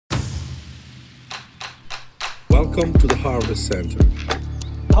Welcome to the Harvest Center.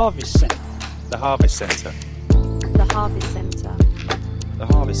 Harvest Center. The Harvest Center. The Harvest Center. The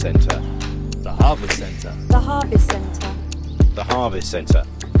Harvest Center. The Harvest Center. The Harvest Center. The Harvest Center.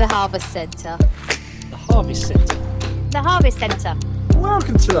 The Harvest Center. The Harvest Center. The Harvest Center.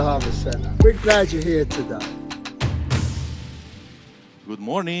 Welcome to the Harvest Center. We're glad you're here today. Good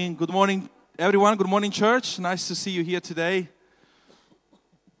morning everyone. Good morning, church. Nice to see you here today.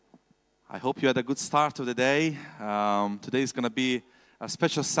 I hope you had a good start of the day. Today is going to be a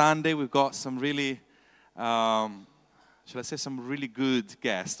special Sunday. We've got some really, some really good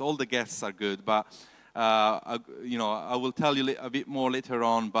guests. All the guests are good, but I will tell you a bit more later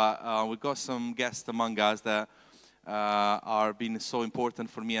on. But we've got some guests among us that are being so important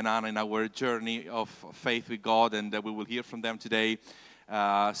for me and Anna in our journey of faith with God, and we will hear from them today.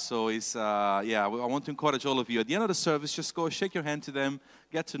 I want to encourage all of you. At the end of the service, just go shake your hand to them,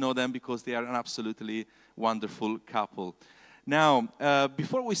 get to know them, because they are an absolutely wonderful couple. Now,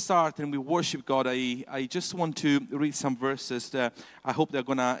 before we start and we worship God, I just want to read some verses that I hope they're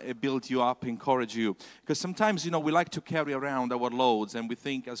going to build you up, encourage you. Because sometimes, we like to carry around our loads, and we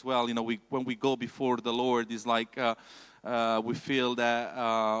think as well, when we go before the Lord, it's like we feel that,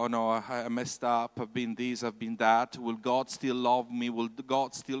 I messed up, I've been this, I've been that. Will God still love me? Will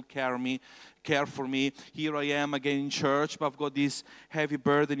God still care for me? Here I am again in church, but I've got this heavy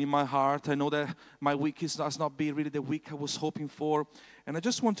burden in my heart. I know that my week has not been really the week I was hoping for. And I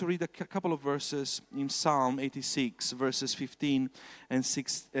just want to read a couple of verses in Psalm 86, verses 15 and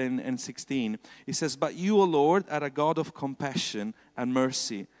 16. It says, "But you, O Lord, are a God of compassion and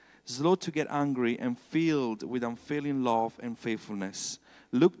mercy, slow to get angry and filled with unfailing love and faithfulness.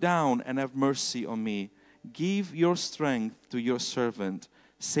 Look down and have mercy on me. Give your strength to your servant.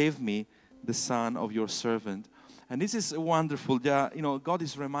 Save me, the son of your servant." And this is wonderful. God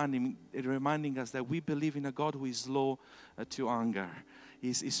is reminding us that we believe in a God who is slow to anger.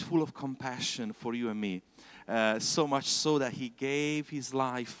 He's full of compassion for you and me. So much so that He gave His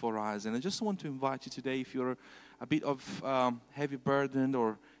life for us. And I just want to invite you today, if you're a bit of heavy burden,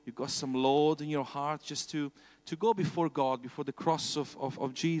 or you've got some load in your heart, just to go before God, before the cross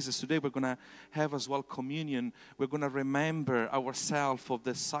of Jesus. Today we're going to have as well communion. We're going to remember ourselves of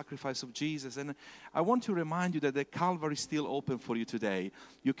the sacrifice of Jesus. And I want to remind you that the Calvary is still open for you today.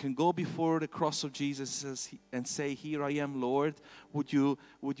 You can go before the cross of Jesus and say, "Here I am, Lord. Would you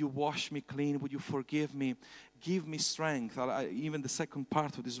wash me clean? Would you forgive me? Give me strength." Even the second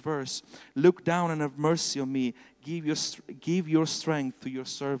part of this verse, "Look down and have mercy on me. Give your strength to your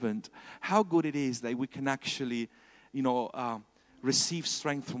servant." How good it is that we can actually, receive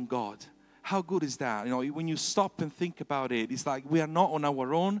strength from God. How good is that? When you stop and think about it, it's like we are not on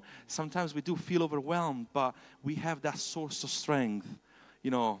our own. Sometimes we do feel overwhelmed, but we have that source of strength.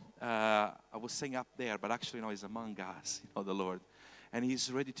 I was saying up there, but actually, He's among us, the Lord. And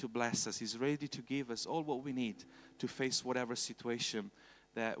He's ready to bless us. He's ready to give us all what we need to face whatever situation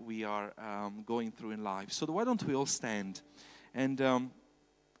that we are going through in life. So why don't we all stand? And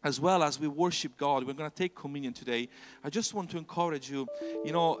as well as we worship God, we're going to take communion today. I just want to encourage you,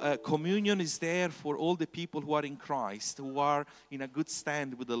 communion is there for all the people who are in Christ, who are in a good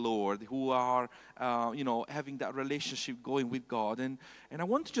stand with the Lord, who are, having that relationship going with God. And I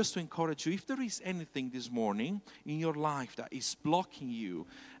want just to encourage you, if there is anything this morning in your life that is blocking you,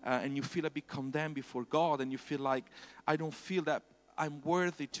 and you feel a bit condemned before God, and you feel like, I don't feel that I'm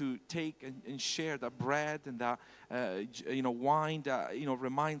worthy to take and share that bread and that wine that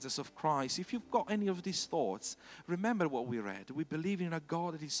reminds us of Christ. If you've got any of these thoughts, remember what we read. We believe in a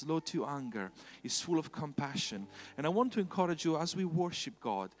God that is slow to anger, is full of compassion. And I want to encourage you as we worship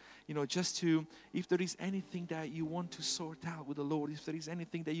God, if there is anything that you want to sort out with the Lord, if there is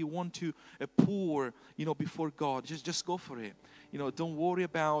anything that you want to pour, before God, just go for it. Don't worry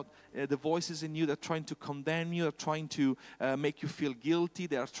about the voices in you that are trying to condemn you, that are trying to make you feel guilty.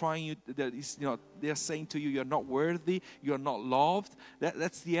 They are saying to you, you're not worthy, you're not loved.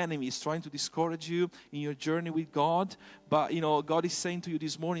 That's the enemy. He's trying to discourage you in your journey with God. But, God is saying to you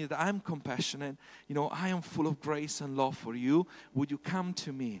this morning that I'm compassionate. I am full of grace and love for you. Would you come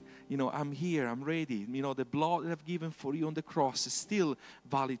to me? I'm here, I'm ready. The blood that I've given for you on the cross is still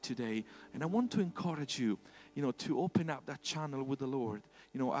valid today. And I want to encourage you, to open up that channel with the Lord,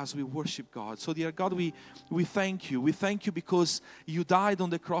 as we worship God. So, dear God, we thank you. We thank you because you died on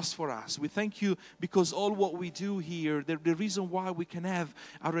the cross for us. We thank you because all what we do here, the reason why we can have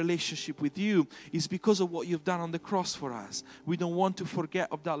a relationship with you is because of what you've done on the cross for us. We don't want to forget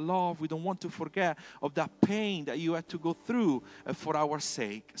of that love. We don't want to forget of that pain that you had to go through for our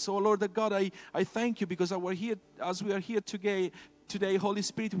sake. So, Lord God, I thank you because as we are here today, today, Holy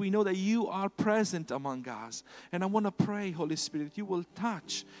Spirit, we know that you are present among us. And I want to pray, Holy Spirit, you will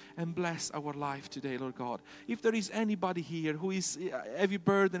touch and bless our life today, Lord God. If there is anybody here who is heavy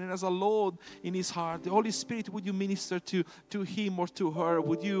burden and has a load in his heart, the Holy Spirit, would you minister to him or to her?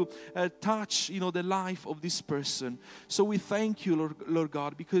 Would you touch, the life of this person? So we thank you, Lord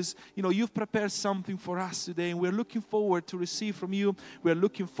God, because, you've prepared something for us today, and we're looking forward to receive from you. We're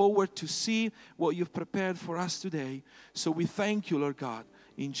looking forward to see what you've prepared for us today. So we thank you, Lord God,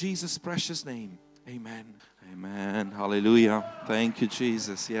 in Jesus' precious name. Amen. Amen. Hallelujah. Thank you,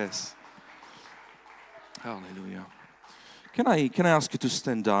 Jesus. Yes. Hallelujah. Can I ask you to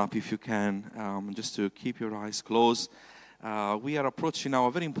stand up if you can, just to keep your eyes closed. We are approaching now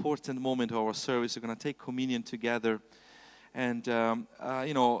a very important moment of our service. We're going to take communion together. And,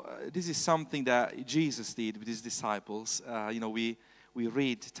 this is something that Jesus did with his disciples. We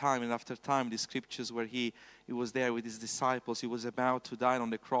read time and after time the scriptures where he was there with his disciples. He was about to die on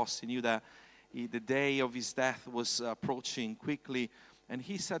the cross. He knew that the day of his death was approaching quickly. And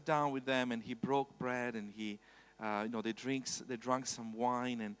he sat down with them and he broke bread and they drank some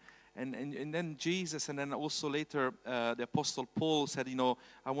wine and then Jesus, and then also later the Apostle Paul said,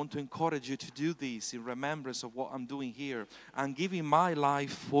 I want to encourage you to do this in remembrance of what I'm doing here. I'm giving my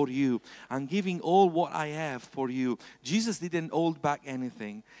life for you. I'm giving all what I have for you. Jesus didn't hold back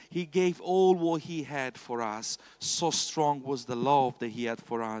anything. He gave all what he had for us. So strong was the love that he had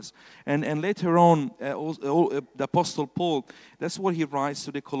for us. And later on, the Apostle Paul, that's what he writes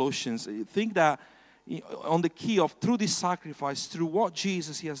to the Colossians. Think that on the key of through this sacrifice, through what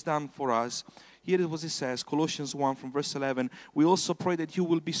Jesus he has done for us. Here is what it says, Colossians 1 from verse 11. We also pray that you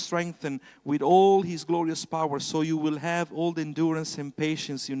will be strengthened with all his glorious power, so you will have all the endurance and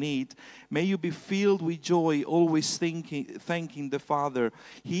patience you need. May you be filled with joy, always thanking the Father.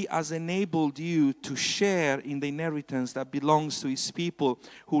 He has enabled you to share in the inheritance that belongs to his people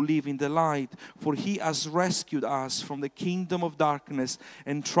who live in the light. For he has rescued us from the kingdom of darkness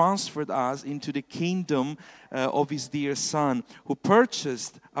and transferred us into the kingdom of his dear Son, who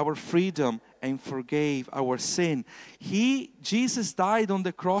purchased our freedom and forgave our sin. Jesus died on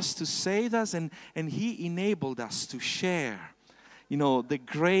the cross to save us, and he enabled us to share, the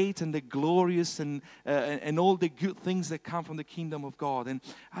great and the glorious and all the good things that come from the kingdom of God. And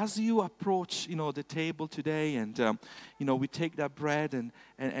as you approach, the table today, and we take that bread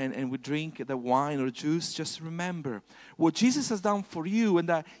and we drink the wine or juice, just remember what Jesus has done for you and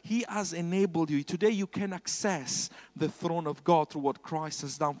that he has enabled you. Today you can access the throne of God through what Christ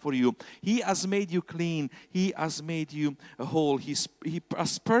has done for you. He has made you clean. He has made you whole. He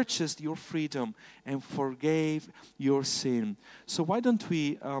has purchased your freedom and forgave your sin. So why don't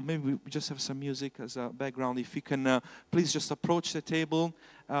we, maybe we just have some music as a background. If you can please just approach the table.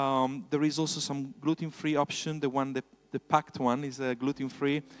 There is also some gluten-free option. The packed one is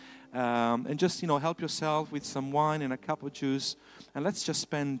gluten-free. And just, help yourself with some wine and a cup of juice. And let's just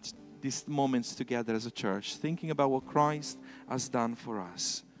spend these moments together as a church, thinking about what Christ has done for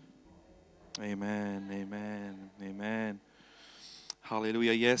us. Amen, amen, amen.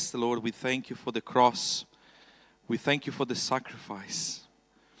 Hallelujah. Yes, Lord, we thank you for the cross. We thank you for the sacrifice.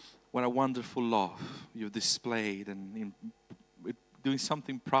 What a wonderful love you've displayed. And in doing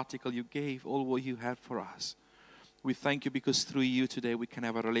something practical, you gave all what you had for us. We thank you because through you today we can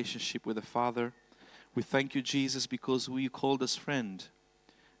have a relationship with the Father. We thank you, Jesus, because you called us friend.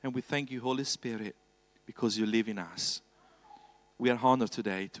 And we thank you, Holy Spirit, because you live in us. We are honored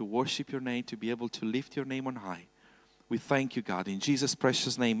today to worship your name, to be able to lift your name on high. We thank you, God. In Jesus'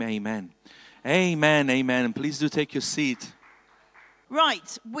 precious name, amen. Amen, amen. And please do take your seat.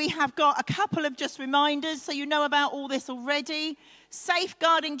 Right, we have got a couple of just reminders, so you know about all this already.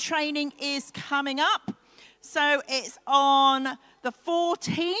 Safeguarding training is coming up. So it's on the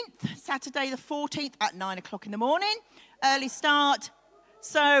 14th, Saturday the 14th at 9 o'clock in the morning. Early start,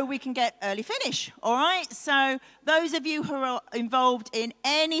 so we can get early finish, all right? So those of you who are involved in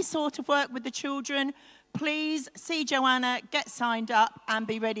any sort of work with the children, please see Joanna, get signed up, and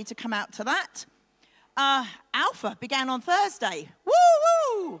be ready to come out to that. Alpha began on Thursday.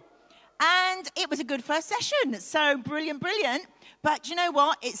 Woo-woo! And it was a good first session, so brilliant. But you know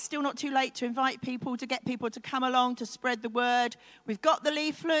what? It's still not too late to invite people, to get people to come along, to spread the word. We've got the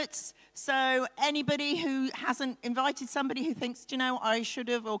leaflets, so anybody who hasn't invited somebody who thinks, I should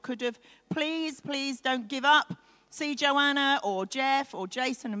have or could have, please don't give up. See Joanna or Jeff or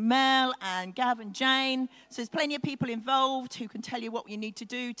Jason and Mel and Gav and Jane. So there's plenty of people involved who can tell you what you need to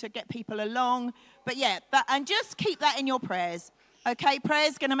do to get people along. But and just keep that in your prayers. Okay,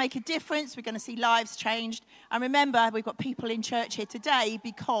 prayer's going to make a difference. We're going to see lives changed. And remember, we've got people in church here today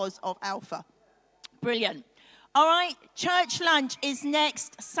because of Alpha. Brilliant. All right, church lunch is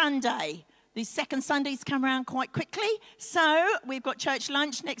next Sunday. The second Sundays come around quite quickly. So we've got church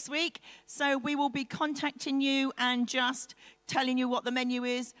lunch next week. So we will be contacting you and just telling you what the menu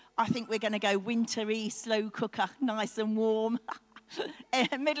is. I think we're going to go wintry, slow cooker, nice and warm.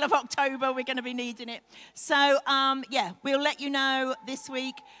 Middle of October, we're going to be needing it. So, yeah, we'll let you know this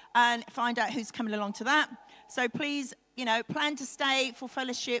week and find out who's coming along to that. So please, plan to stay for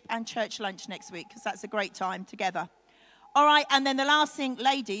fellowship and church lunch next week because that's a great time together. All right, and then the last thing,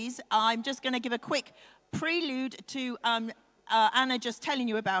 ladies, I'm just going to give a quick prelude to Anna just telling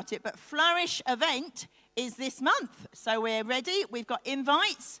you about it. But Flourish event is this month. So we're ready. We've got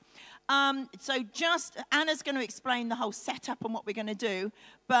invites. So Anna's going to explain the whole setup and what we're going to do.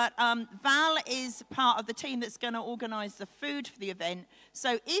 But Val is part of the team that's going to organise the food for the event.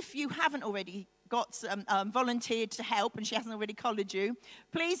 So if you haven't already got volunteered to help and she hasn't already collared you,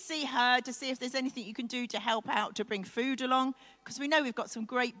 please see her to see if there's anything you can do to help out to bring food along. Because we know we've got some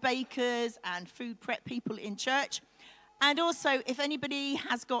great bakers and food prep people in church. And also, if anybody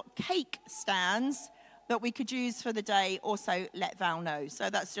has got cake stands that we could use for the day, also let Val know. So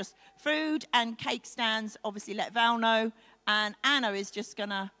that's just food and cake stands, obviously let Val know. And Anna is just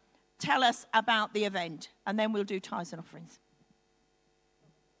going to tell us about the event. And then we'll do tithes and offerings.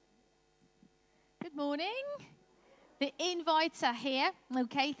 Good morning. The invites are here.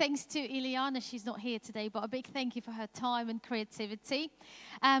 Okay, thanks to Eliana. She's not here today, but a big thank you for her time and creativity.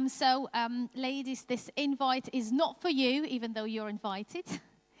 Ladies, this invite is not for you, even though you're invited.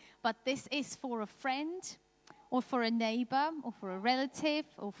 But this is for a friend or for a neighbor or for a relative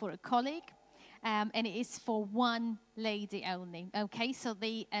or for a colleague. And it is for one lady only. Okay, so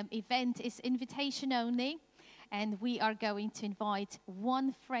the event is invitation only. And we are going to invite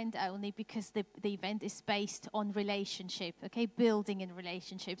one friend only because the event is based on relationship, okay, building in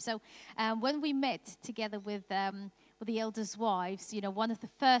relationship. So when we met together with the elders' wives, one of the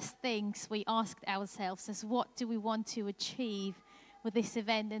first things we asked ourselves is, what do we want to achieve with this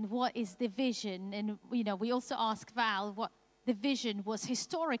event and what is the vision? And, we also asked Val what the vision was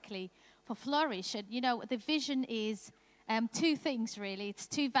historically for Flourish. And, the vision is two things, really. It's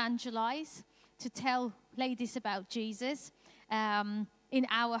to evangelize, to tell ladies about Jesus in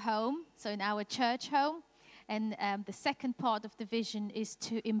our home, so in our church home. And the second part of the vision is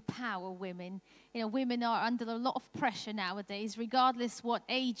to empower women. Women are under a lot of pressure nowadays, regardless what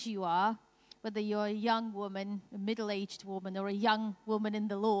age you are, whether you're a young woman, a middle-aged woman, or a young woman in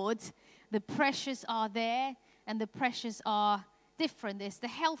the Lord. The pressures are there, and the pressures are different. There's the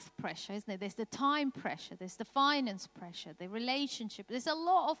health pressure, isn't it? There's the time pressure. There's the finance pressure, the relationship. There's a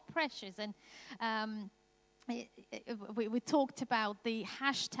lot of pressures. And we talked about the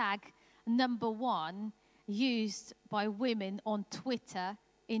hashtag #1 used by women on Twitter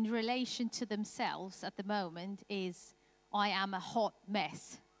in relation to themselves at the moment is, I am a hot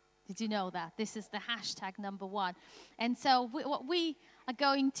mess. Did you know that? This is the hashtag #1. And so what we are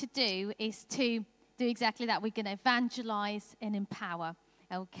going to do is to do exactly that. We're going to evangelize and empower.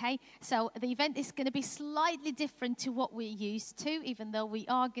 Okay, so the event is going to be slightly different to what we're used to, even though we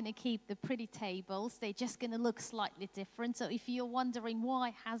are going to keep the pretty tables. They're just going to look slightly different. So if you're wondering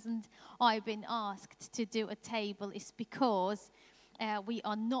why hasn't I been asked to do a table, it's because we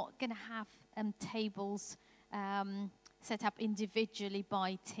are not going to have tables set up individually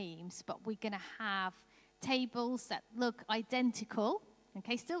by teams, but we're going to have tables that look identical.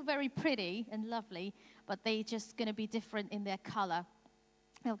 Okay, still very pretty and lovely, but they're just going to be different in their color.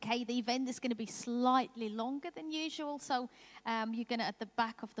 Okay, the event is going to be slightly longer than usual, so you're going to, at the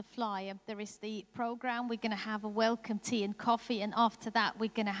back of the flyer, there is the program. We're going to have a welcome tea and coffee, and after that,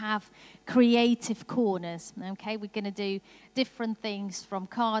 we're going to have creative corners. Okay, we're going to do different things from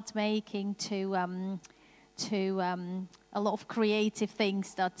card making to a lot of creative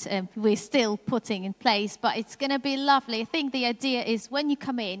things that we're still putting in place, but it's going to be lovely. I think the idea is when you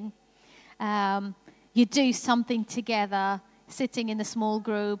come in, you do something together, sitting in a small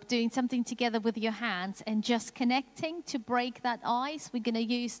group, doing something together with your hands and just connecting to break that ice. We're going to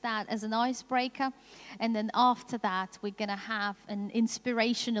use that as an icebreaker. And then after that, we're going to have an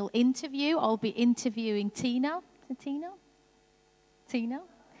inspirational interview. I'll be interviewing Tina. Is it Tina? Tina?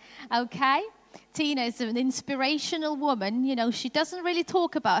 Okay. Tina is an inspirational woman. She doesn't really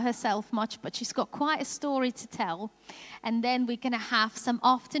talk about herself much, but she's got quite a story to tell. And then we're going to have some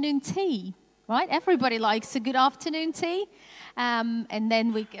afternoon tea. Right? Everybody likes a good afternoon tea. And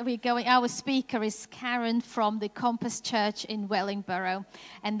then we're going, our speaker is Karen from the Compass Church in Wellingborough.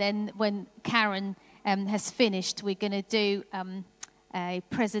 And then when Karen has finished, we're going to do a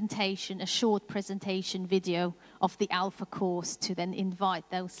presentation, a short presentation video of the Alpha course to then invite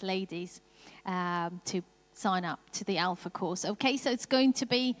those ladies to sign up to the Alpha course. Okay, so it's going to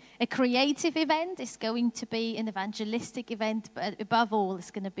be a creative event, it's going to be an evangelistic event, but above all,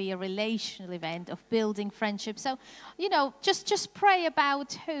 it's going to be a relational event of building friendship. So, you know, just pray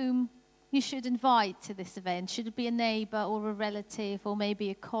about whom you should invite to this event. Should it be a neighbor or a relative or maybe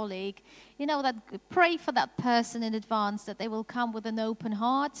a colleague? You know, that pray for that person in advance that they will come with an open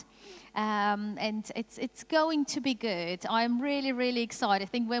heart. And it's going to be good. I'm really, really excited. I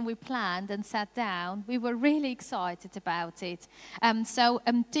think when we planned and sat down, we were really excited about it. So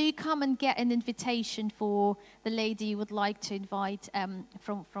do come and get an invitation for the lady you would like to invite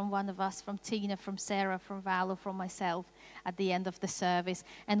from one of us, from Tina, from Sarah, from Val, or from myself at the end of the service.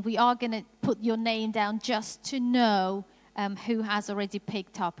 And we are going to put your name down just to know who has already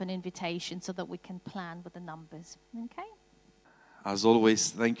picked up an invitation so that we can plan with the numbers. Okay? As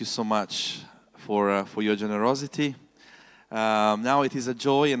always, thank you so much for your generosity. Now it is a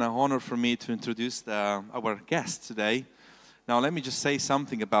joy and an honor for me to introduce our guests today. Now let me just say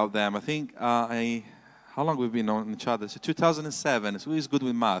something about them. I think how long we've been on each other? So 2007. So who's good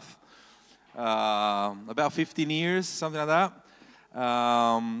with math? About 15 years, something like that.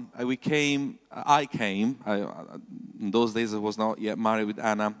 I came. In those days I was not yet married with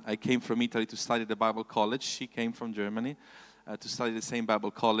Anna. I came from Italy to study the Bible college. She came from Germany to study the same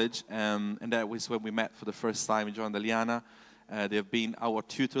Bible college. And that was when we met for the first time. We joined Eliana. They have been our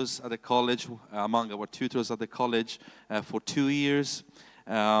tutors at the college, among our tutors at the college for 2 years.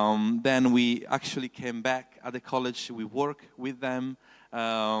 Then we actually came back at the college. We worked with them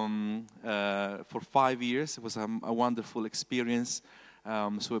for 5 years. It was a wonderful experience.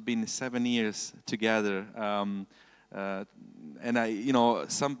 So we've been 7 years together. And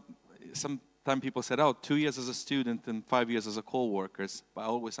sometimes people said, 2 years as a student and 5 years as a co-workers. But I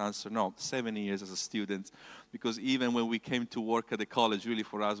always answer, no, 7 years as a student. Because even when we came to work at the college, really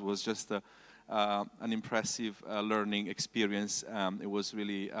for us was just an impressive learning experience. It was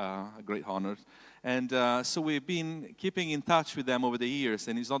really a great honor. And so we've been keeping in touch with them over the years.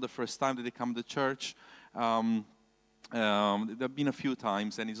 And it's not the first time that they come to church. There have been a few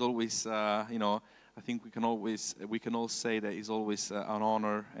times. And it's always, I think we can all say that it's always an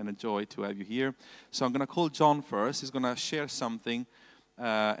honor and a joy to have you here. So I'm going to call John first. He's going to share something.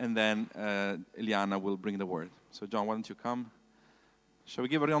 And then Eliana will bring the word. So John, why don't you come? Shall we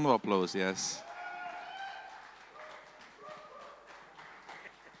give a round of applause? Yes.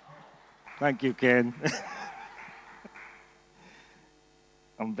 Thank you, Ken.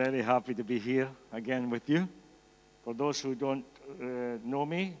 I'm very happy to be here again with you. For those who don't know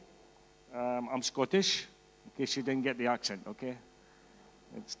me, I'm Scottish, in case you didn't get the accent, okay?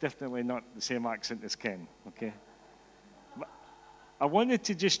 It's definitely not the same accent as Ken, okay? But I wanted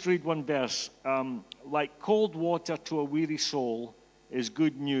to just read one verse. Like cold water to a weary soul is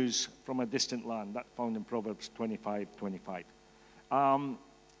good news from a distant land. That's found in Proverbs 25:25.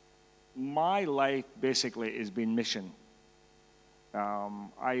 My life basically has been mission.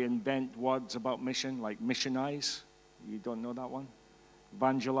 I invent words about mission, like missionize. You don't know that one?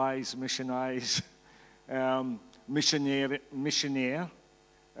 Evangelize, missionize, missionaire.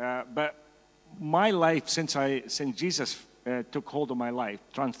 But my life, since Jesus took hold of my life,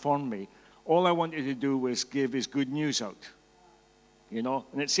 transformed me, all I wanted to do was give his good news out. You know,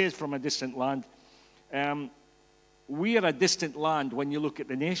 and it says from a distant land. We are a distant land when you look at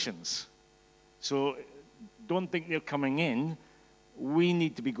the nations. So don't think they're coming in. We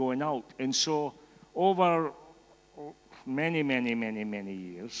need to be going out. And so over many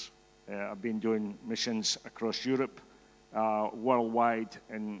years, I've been doing missions across Europe, worldwide,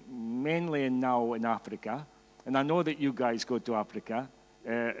 and mainly now in Africa. And I know that you guys go to Africa,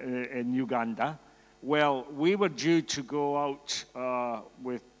 in Uganda. Well, we were due to go out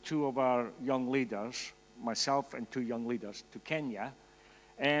with two of our young leaders, myself and two young leaders, to Kenya.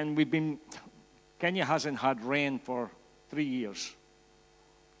 And Kenya hasn't had rain for 3 years,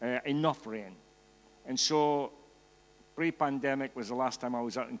 enough rain. And so pre-pandemic was the last time I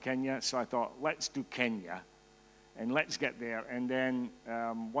was out in Kenya, so I thought, let's do Kenya, and let's get there. And then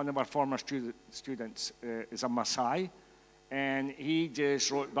one of our former students is a Maasai, and he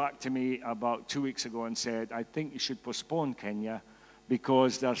just wrote back to me about 2 weeks ago and said, I think you should postpone Kenya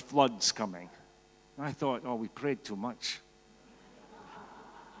because there's floods coming. And I thought, we prayed too much.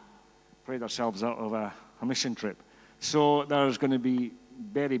 Prayed ourselves out of a mission trip. So there's going to be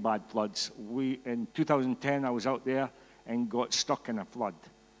very bad floods. In 2010, I was out there and got stuck in a flood.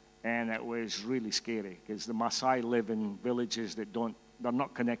 And it was really scary because the Maasai live in villages they're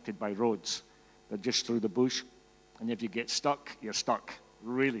not connected by roads. They're just through the bush. And if you get stuck, you're stuck,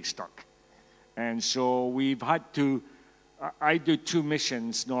 really stuck. And so we've had to I do 2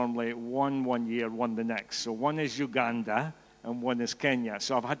 missions normally, one year, one the next. So one is Uganda and one is Kenya.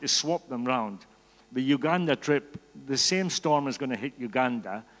 So I've had to swap them round. The Uganda trip, the same storm is going to hit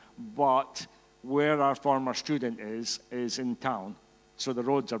Uganda, but where our former student is in town. So the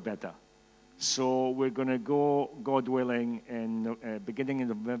roads are better. So we're going to go, God willing, in beginning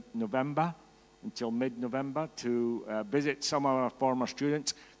in November until mid-November to visit some of our former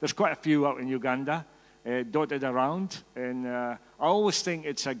students. There's quite a few out in Uganda, dotted around. And I always think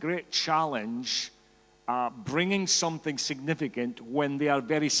it's a great challenge bringing something significant when they are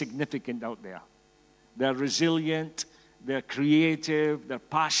very significant out there. They're resilient, they're creative, they're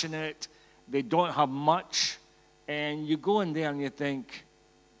passionate, they don't have much. And you go in there and you think,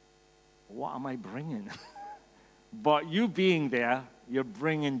 what am I bringing? But you being there, you're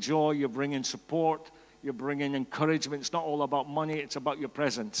bringing joy, you're bringing support, you're bringing encouragement. It's not all about money, it's about your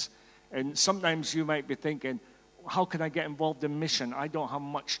presence. And sometimes you might be thinking, how can I get involved in mission? I don't have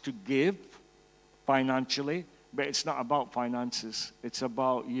much to give financially, but it's not about finances. It's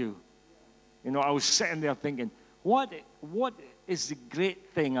about you. You know, I was sitting there thinking, what is the great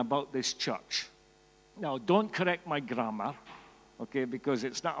thing about this church? Now, don't correct my grammar, okay, because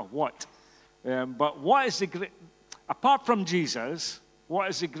it's not a what. But what is the great, apart from Jesus, what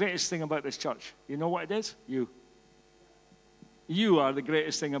is the greatest thing about this church? You know what it is? You. You are the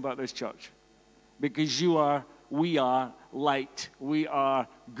greatest thing about this church. Because we are light. We are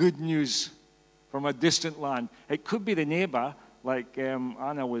good news from a distant land. It could be the neighbor, like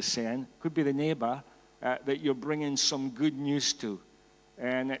Anna was saying, could be the neighbor that you're bringing some good news to.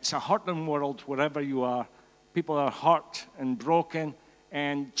 And it's a hurting world wherever you are. People are hurt and broken.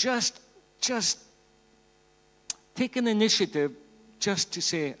 And just take an initiative just to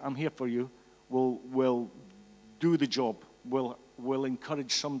say, I'm here for you, will do the job, will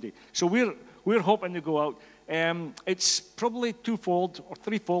encourage somebody. So we're hoping to go out. It's probably twofold or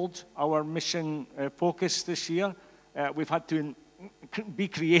threefold our mission focus this year. We've had to be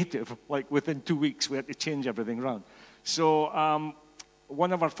creative. Like within 2 weeks, we had to change everything around. So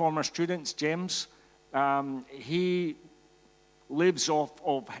one of our former students, James, he lives off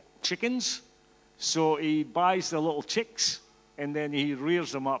of chickens. So he buys the little chicks, and then he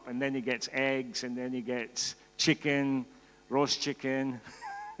rears them up, and then he gets eggs, and then he gets chicken, roast chicken,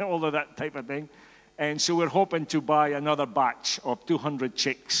 all of that type of thing. And so we're hoping to buy another batch of 200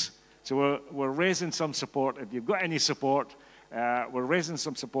 chicks. So we're raising some support. If you've got any support, we're raising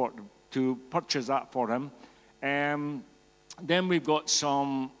some support to purchase that for him. Then we've got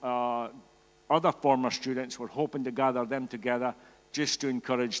some other former students. We're hoping to gather them together just to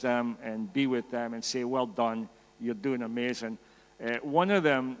encourage them and be with them and say, well done, you're doing amazing. One of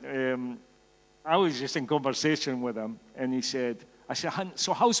them, I was just in conversation with him, and he said, I said,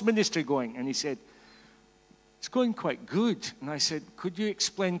 so how's ministry going? And he said, it's going quite good. And I said, could you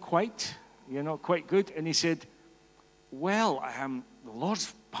explain quite good? And he said, well, the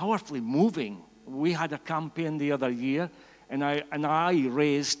Lord's powerfully moving. We had a campaign the other year, and I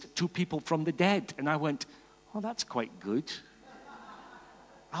raised 2 people from the dead. And I went, oh, that's quite good.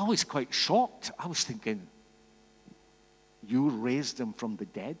 I was quite shocked. I was thinking, you raised them from the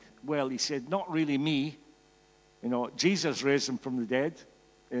dead? Well, he said, not really me. You know, Jesus raised them from the dead,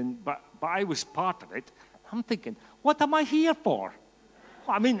 but I was part of it. I'm thinking, what am I here for?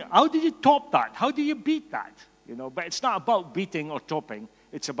 I mean, how do you top that? How do you beat that? You know, but it's not about beating or topping.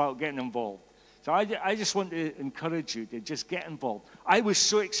 It's about getting involved. So I just want to encourage you to just get involved. I was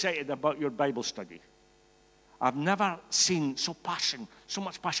so excited about your Bible study. I've never seen so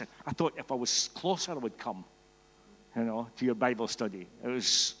much passion. I thought if I was closer, I would come, to your Bible study. It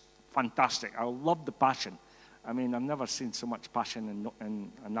was fantastic. I love the passion. I mean, I've never seen so much passion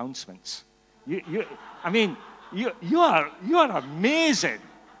in announcements. You are amazing.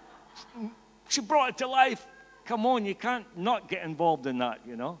 She brought it to life. Come on, you can't not get involved in that,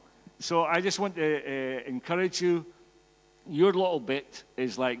 So I just want to encourage you. Your little bit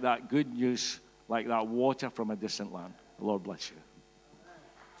is like that good news, like that water from a distant land. The Lord bless you.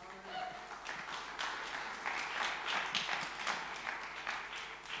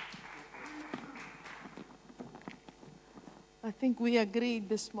 I think we agreed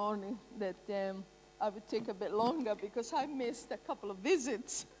this morning that I would take a bit longer because I missed a couple of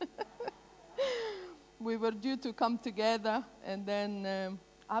visits. We were due to come together, and then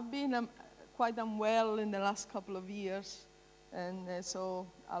I've been quite unwell in the last couple of years, and so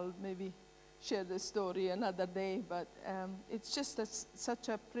I'll maybe share the story another day, but it's just such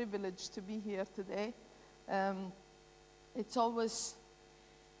a privilege to be here today. It's always,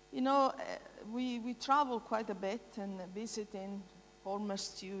 we travel quite a bit and visiting former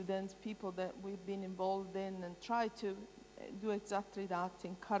students, people that we've been involved in, and try to do exactly that,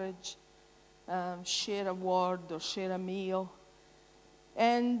 encourage, share a word or share a meal.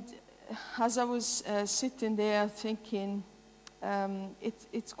 And as I was sitting there thinking,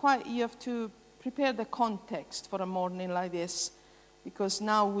 it's quite, you have to prepare the context for a morning like this, because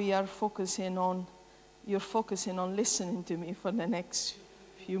now you're focusing on listening to me for the next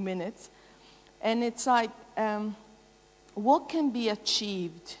few minutes. And it's like, what can be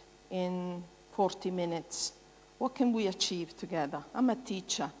achieved in 40 minutes? What can we achieve together? I'm a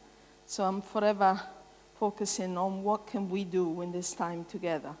teacher, so I'm forever focusing on what can we do in this time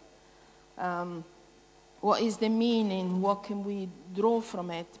together. What is the meaning? What can we draw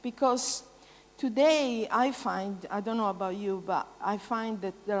from it? Because today I find, I don't know about you, but I find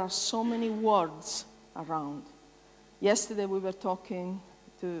that there are so many words around. Yesterday we were talking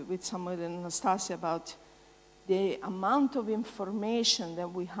with Samuel and Anastasia about the amount of information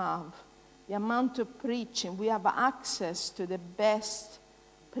that we have, the amount of preaching. We have access to the best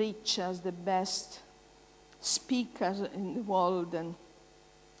preachers, the best speakers in the world,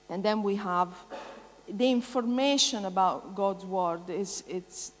 and then we have the information about God's word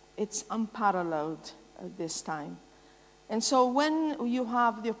it's unparalleled at this time. And so when you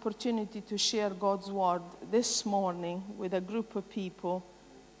have the opportunity to share God's word this morning with a group of people,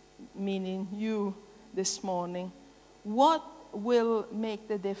 meaning you this morning, what will make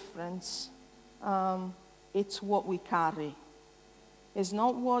the difference? It's what we carry. It's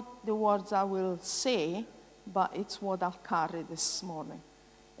not what the words I will say, but it's what I'll carry this morning.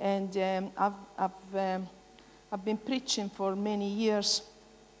 And I've been preaching for many years,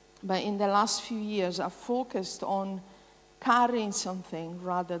 but in the last few years I've focused on carrying something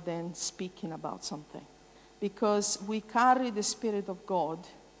rather than speaking about something. Because we carry the Spirit of God,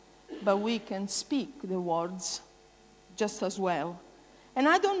 but we can speak the words just as well. And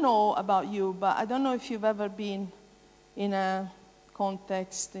I don't know about you, but I don't know if you've ever been in a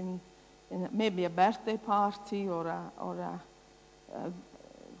context, in maybe a birthday party or at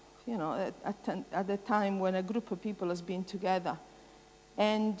the time when a group of people has been together.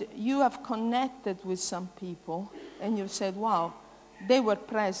 And you have connected with some people, and you've said, wow, they were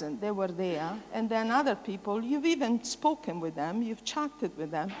present, they were there. And then other people, you've even spoken with them, you've chatted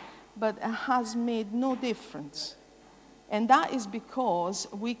with them, but it has made no difference. And that is because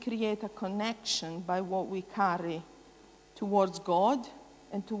we create a connection by what we carry towards God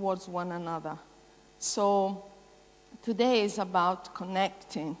and towards one another. So today is about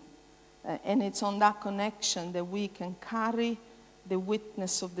connecting, and it's on that connection that we can carry the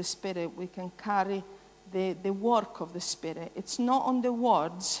witness of the Spirit. We can carry the work of the Spirit. It's not on the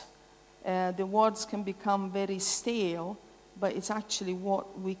words. The words can become very stale, but it's actually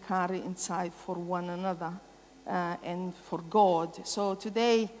what we carry inside for one another and for God. So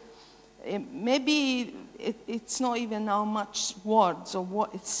today, maybe it's not even how much words or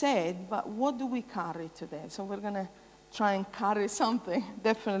what it's said, but what do we carry today? So we're going to try and carry something.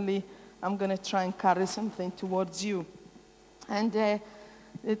 Definitely, I'm going to try and carry something towards you. And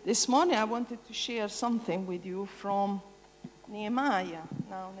this morning I wanted to share something with you from Nehemiah.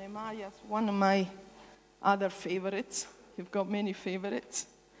 Now, Nehemiah is one of my other favorites. You've got many favorites.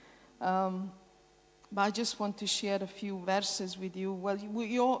 But I just want to share a few verses with you. Well,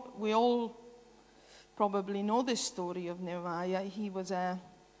 we all probably know the story of Nehemiah. He was a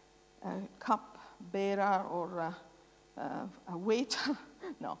cup bearer or a waiter.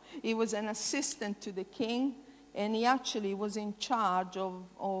 No, he was an assistant to the king. And he actually was in charge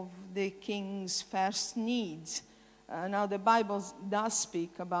of the king's first needs. Now, the Bible does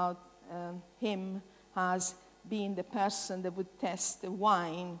speak about him as being the person that would test the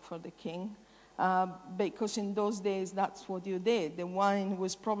wine for the king. Because in those days, that's what you did. The wine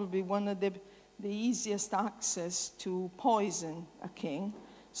was probably one of the easiest access to poison a king.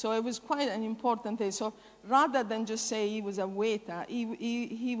 So it was quite an important thing. So rather than just say he was a waiter,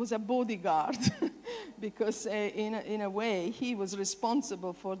 he was a bodyguard because in a way he was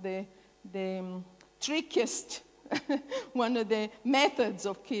responsible for the trickiest, one of the methods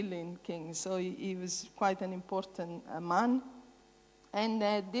of killing kings. So he was quite an important man. And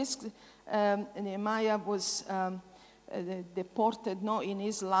this Nehemiah was deported, not in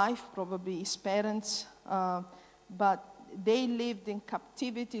his life, probably his parents, but they lived in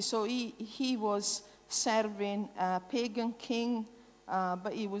captivity, so he was serving a pagan king,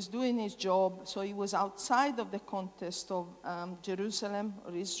 but he was doing his job, so he was outside of the context of Jerusalem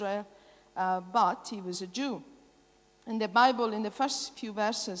or Israel, but he was a Jew. In the Bible, in the first few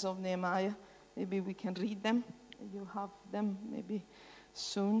verses of Nehemiah, maybe we can read them. You have them maybe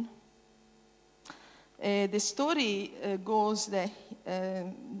soon. The story goes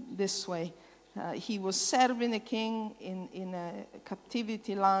this way. He was serving a king in a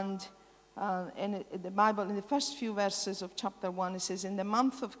captivity land. And the Bible, in the first few verses of chapter 1, it says, in the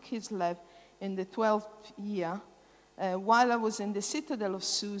month of Kislev, in the 12th year, while I was in the citadel of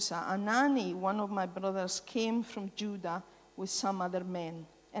Susa, Anani, one of my brothers, came from Judah with some other men.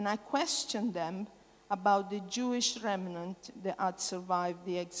 And I questioned them about the Jewish remnant that had survived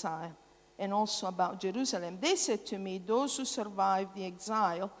the exile, and also about Jerusalem. They said to me, those who survived the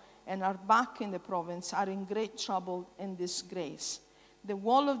exile and are back in the province are in great trouble and disgrace. The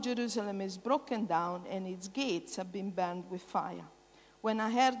wall of Jerusalem is broken down, and its gates have been burned with fire. When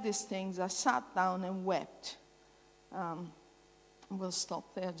I heard these things, I sat down and wept. We'll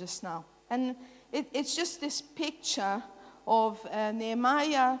stop there just now. And it's just this picture of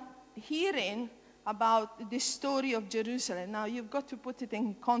Nehemiah hearing about the story of Jerusalem. Now, you've got to put it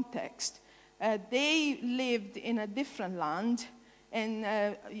in context. They lived in a different land,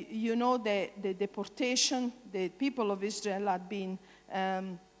 and you know the deportation. The people of Israel had been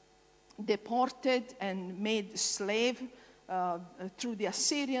deported and made slave through the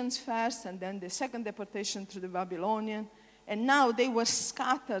Assyrians first, and then the second deportation through the Babylonian. And now they were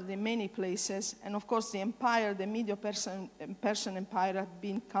scattered in many places. And of course, the empire, the Medo-Persian Empire, had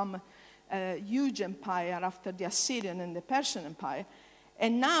become a huge empire after the Assyrian and the Persian Empire.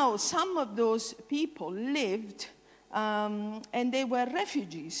 And now some of those people lived, and they were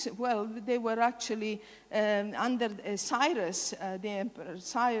refugees. Well, they were actually under Cyrus, the Emperor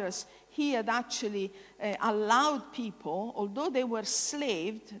Cyrus. He had actually allowed people, although they were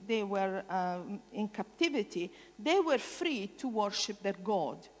slaved, they were in captivity, they were free to worship their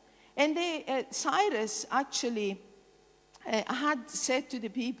God. And Cyrus actually had said to the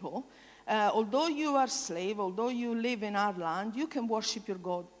people, although you are slave, although you live in our land, you can worship your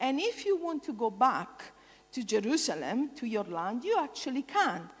God. And if you want to go back to Jerusalem, to your land, you actually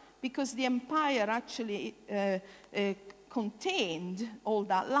can, because the empire actually contained all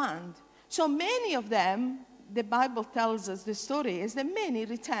that land. So many of them, the Bible tells us, the story is that many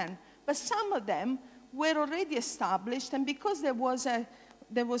returned, but some of them were already established, and because there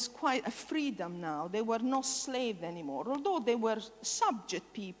was quite a freedom now. They were not slaves anymore, although they were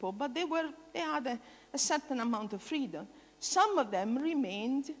subject people, but they had a certain amount of freedom. Some of them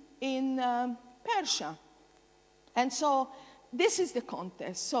remained in Persia. And so this is the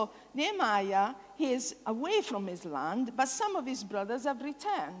context. So Nehemiah, he is away from his land, but some of his brothers have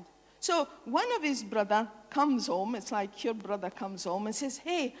returned. So one of his brother comes home, it's like your brother comes home and says,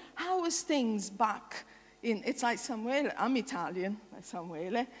 hey, how is things back? It's like Samuele, I'm Italian,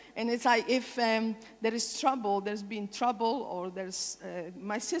 Samuele, and it's like if there is trouble, there's been trouble, or there's,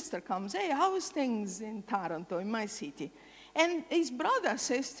 my sister comes, hey, how is things in Taranto, in my city? And his brother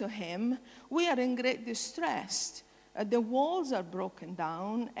says to him, we are in great distress. The walls are broken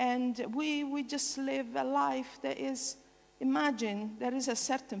down, and we just live a life that is, imagine, there is a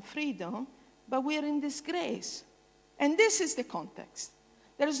certain freedom, but we are in disgrace. And this is the context.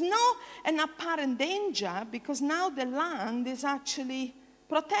 There is an apparent danger, because now the land is actually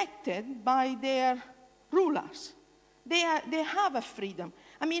protected by their rulers. They have a freedom.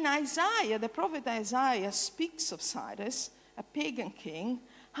 I mean, Isaiah, the prophet Isaiah, speaks of Cyrus, a pagan king,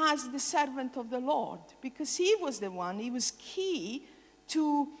 as the servant of the Lord, because he was the one, he was key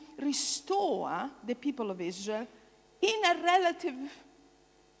to restore the people of Israel in a relative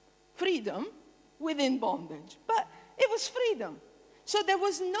freedom within bondage. But it was freedom. So there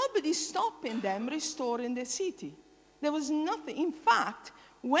was nobody stopping them restoring the city. There was nothing. In fact,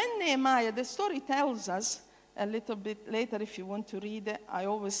 when Nehemiah, the story tells us a little bit later, if you want to read it, I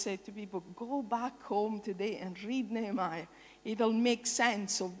always say to people, go back home today and read Nehemiah. It'll make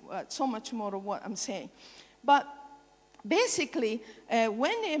sense of so much more of what I'm saying. But basically,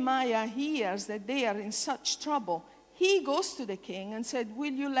 when Nehemiah hears that they are in such trouble, he goes to the king and said,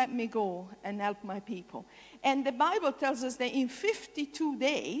 will you let me go and help my people? And the Bible tells us that in 52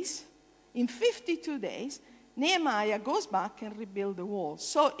 days, Nehemiah goes back and rebuilds the walls.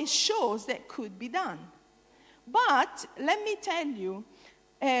 So it shows that could be done. But let me tell you,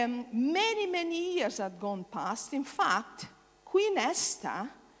 many, many years had gone past. In fact, Queen Esther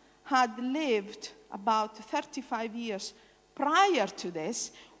had lived about 35 years prior to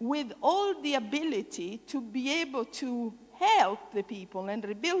this with all the ability to be able to help the people and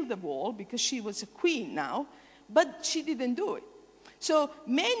rebuild the wall, because she was a queen now, but she didn't do it. So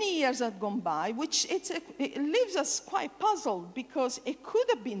many years had gone by, which it leaves us quite puzzled, because it could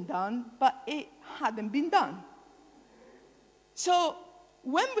have been done, but it hadn't been done. So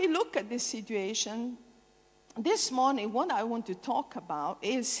when we look at this situation, this morning what I want to talk about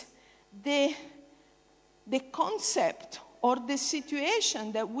is the concept or the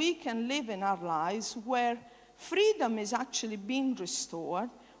situation that we can live in our lives where freedom is actually being restored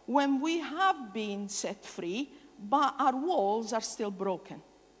when we have been set free, but our walls are still broken.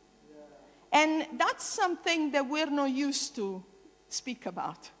 And that's something that we're not used to speak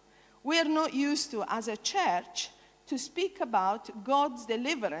about. We're not used to, as a church, to speak about God's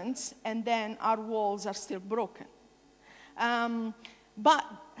deliverance and then our walls are still broken. But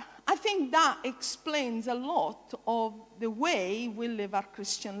I think that explains a lot of the way we live our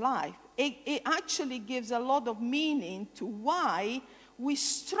Christian life. It actually gives a lot of meaning to why we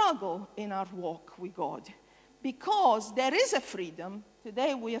struggle in our walk with God. Because there is a freedom.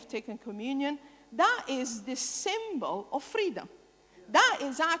 Today we have taken communion. That is the symbol of freedom. That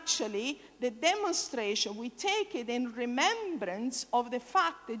is actually the demonstration. We take it in remembrance of the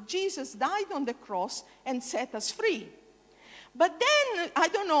fact that Jesus died on the cross and set us free. But then, I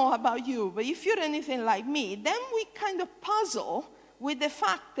don't know about you, but if you're anything like me, then we kind of puzzle with the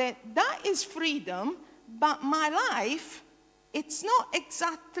fact that that is freedom, but my life, it's not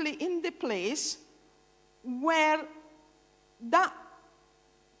exactly in the place where that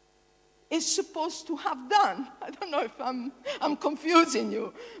is supposed to have done. I don't know if I'm confusing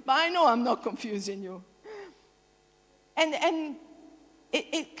you, but I know I'm not confusing you. And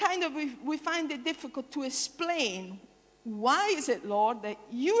it kind of, we find it difficult to explain. Why is it, Lord, that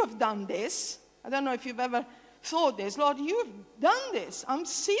you have done this? I don't know if you've ever thought this. Lord, you have done this. I'm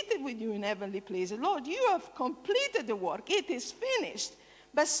seated with you in heavenly places. Lord, you have completed the work. It is finished.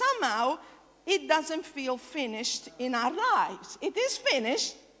 But somehow, it doesn't feel finished in our lives. It is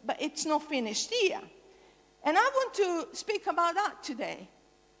finished, but it's not finished here. And I want to speak about that today.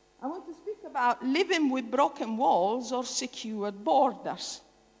 I want to speak about living with broken walls or secured borders.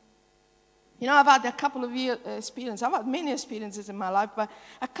 You know, I've had a couple of experiences. I've had many experiences in my life, but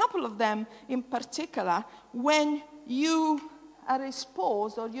a couple of them in particular, when you are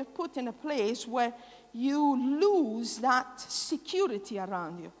exposed or you're put in a place where you lose that security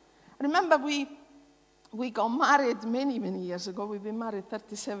around you. I remember we got married many, many years ago. We've been married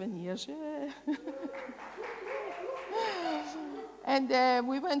 37 years. Yeah. And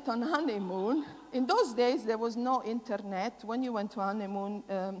we went on honeymoon. In those days, there was no internet. When you went to honeymoon,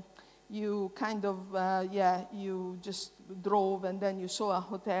 you kind of, you just drove and then you saw a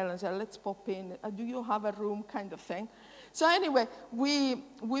hotel and said, let's pop in. Do you have a room kind of thing? So anyway, we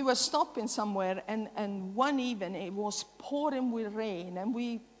were stopping somewhere and one evening it was pouring with rain and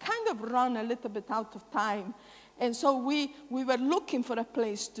we kind of ran a little bit out of time. And so we were looking for a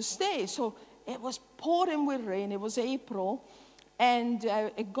place to stay. So it was pouring with rain. It was April and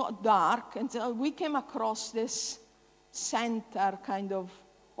it got dark. And so we came across this center kind of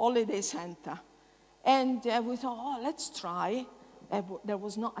holiday center. And we thought, oh, let's try. There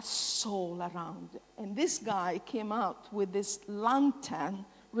was not a soul around. And this guy came out with this lantern,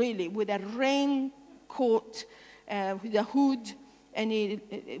 really, with a raincoat, with a hood. And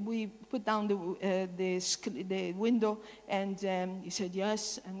we put down the window, and he said,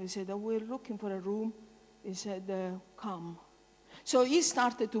 yes. And we said, oh, we're looking for a room. He said, come. So he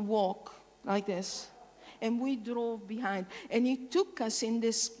started to walk like this. And we drove behind. And he took us in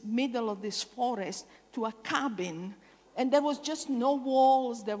this middle of this forest to a cabin. And there was just no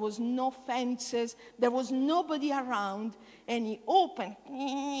walls. There was no fences. There was nobody around. And he opened.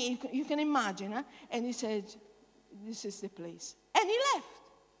 You can imagine. Huh? And he said, this is the place. And he left.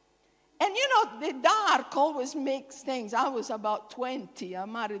 And you know, the dark always makes things. I was about 20. I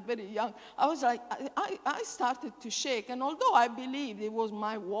married very young. I was like, I started to shake. And although I believed it was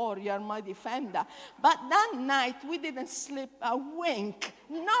my warrior, my defender, but that night we didn't sleep a wink.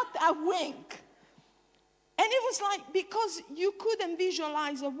 Not a wink. And it was like, because you couldn't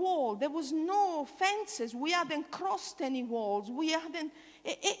visualize a wall. There was no fences. We hadn't crossed any walls. We hadn't,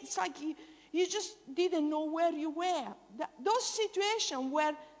 it's like you just didn't know where you were. Those situations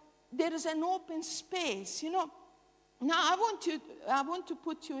where there is an open space, you know. Now I want to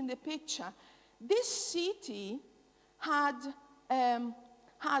put you in the picture. This city had a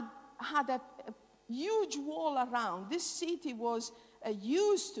huge wall around. This city was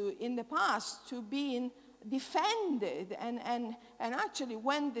used to, in the past, to being defended. And actually,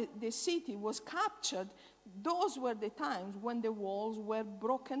 when the city was captured, those were the times when the walls were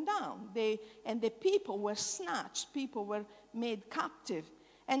broken down. And the people were snatched. People were made captive.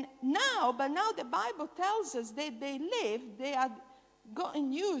 And now the Bible tells us that they had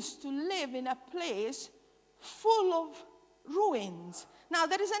gotten used to live in a place full of ruins. Now,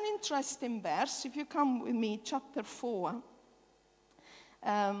 there is an interesting verse. If you come with me, chapter 4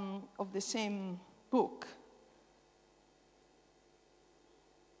 of the same book.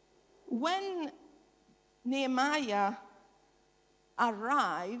 When Nehemiah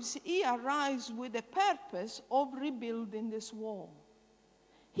arrives, he arrives with the purpose of rebuilding this wall.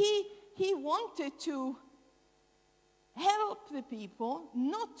 He wanted to help the people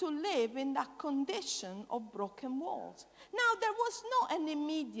not to live in that condition of broken walls. Now, there was not an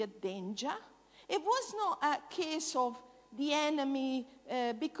immediate danger. It was not a case of the enemy,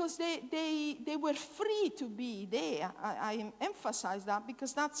 because they were free to be there. I emphasize that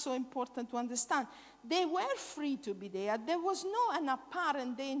because that's so important to understand. They were free to be there. There was no an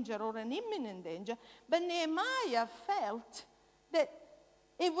apparent danger or an imminent danger, but Nehemiah felt that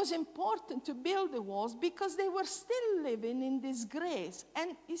it was important to build the walls because they were still living in disgrace.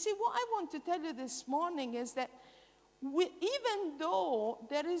 And you see, what I want to tell you this morning is that even though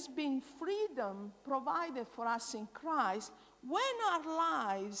there has been freedom provided for us in Christ, when our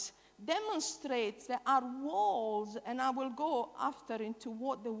lives demonstrate that our walls, and I will go after into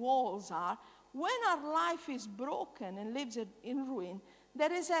what the walls are, when our life is broken and lives in ruin,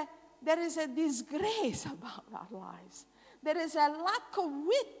 there is a disgrace about our lives. There is a lack of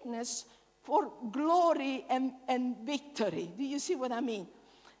witness for glory and victory. Do you see what I mean?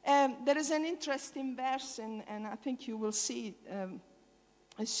 There is an interesting verse, and I think you will see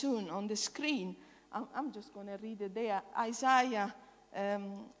it soon on the screen. I'm just going to read it there. Isaiah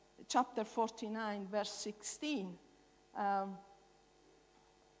chapter 49, verse 16.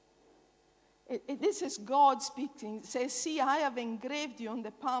 This is God speaking. It says, "See, I have engraved you on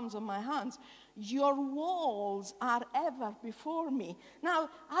the palms of my hands. Your walls are ever before me." Now,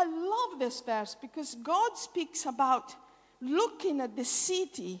 I love this verse because God speaks about looking at the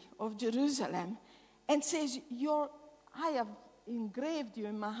city of Jerusalem and says, I have engraved you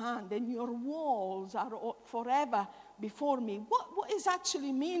in my hand and your walls are forever before me. What is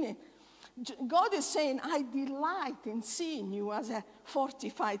actually meaning? God is saying, I delight in seeing you as a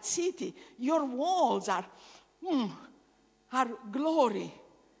fortified city. Your walls are glory.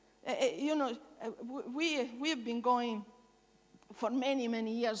 We have been going for many,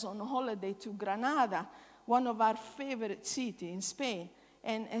 many years on holiday to Granada, one of our favorite cities in Spain.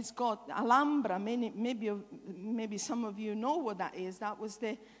 And it's got Alhambra. Maybe some of you know what that is. That was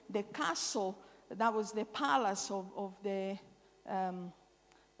the castle, that was the palace of the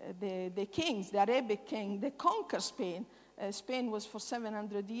kings, the Arabic king, they conquered Spain. Spain was for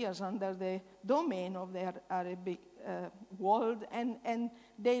 700 years under the domain of the Arabic world, and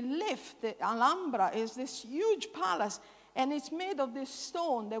they lived. The Alhambra is this huge palace, and it's made of this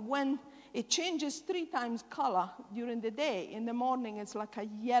stone that when it changes 3 times color during the day. In the morning, it's like a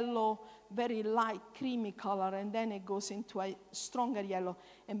yellow, very light, creamy color, and then it goes into a stronger yellow.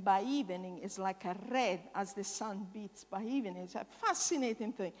 And by evening, it's like a red as the sun beats by evening. It's a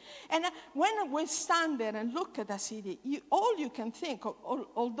fascinating thing. And when we stand there and look at the city, all you can think,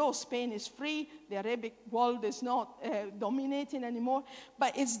 although Spain is free, the Arabic world is not dominating anymore,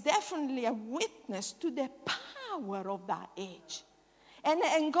 but it's definitely a witness to the power of that age.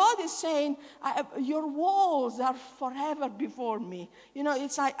 And God is saying, your walls are forever before me.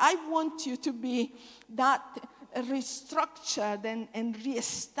 It's like, I want you to be that restructured and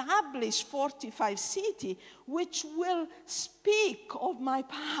reestablished fortified city, which will speak of my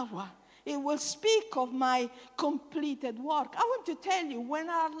power. It will speak of my completed work. I want to tell you,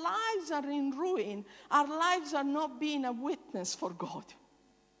 when our lives are in ruin, our lives are not being a witness for God.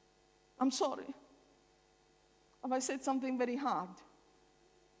 I'm sorry. Have I said something very hard?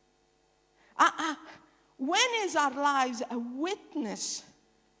 When is our lives a witness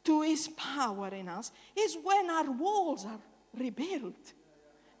to His power in us? Is when our walls are rebuilt.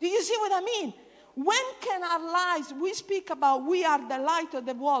 Do you see what I mean? When can our lives, we speak about we are the light of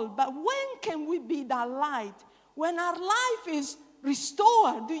the world, but when can we be that light? When our life is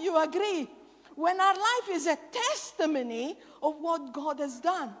restored, do you agree? When our life is a testimony of what God has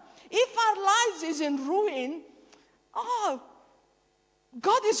done. If our lives is in ruin,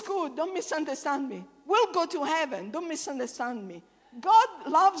 God is good, don't misunderstand me. We'll go to heaven, don't misunderstand me. God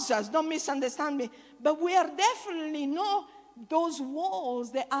loves us, don't misunderstand me. But we are definitely not those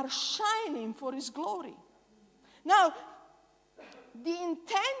walls that are shining for His glory. Now, the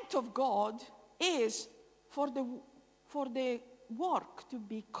intent of God is for the work to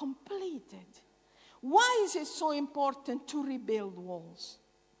be completed. Why is it so important to rebuild walls?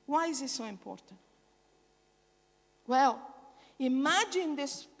 Why is it so important? Well, imagine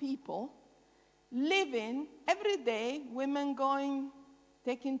these people living every day, women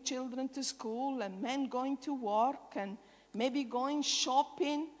taking children to school, and men going to work, and maybe going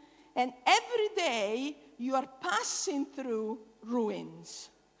shopping. And every day you are passing through ruins.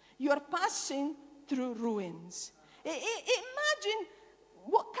 You are passing through ruins. Imagine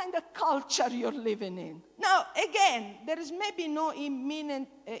what kind of culture you're living in. Now, again, there is maybe no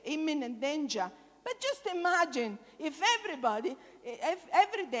imminent danger, but just imagine if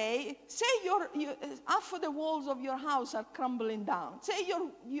every day, say half of the walls of your house are crumbling down. Say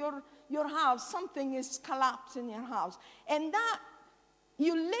your house, something is collapsing in your house, and that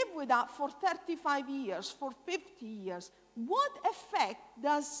you live with that for 35 years, for 50 years. What effect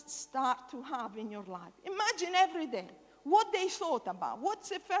does start to have in your life? Imagine every day what they thought about. What's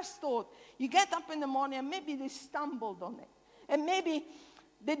the first thought? You get up in the morning and maybe they stumbled on it. And maybe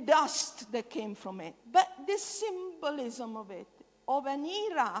the dust that came from it. But the symbolism of it, of an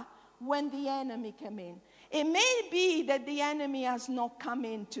era when the enemy came in. It may be that the enemy has not come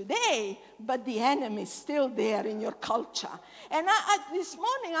in today, but the enemy is still there in your culture. And this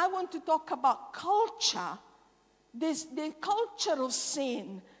morning I want to talk about culture. The culture of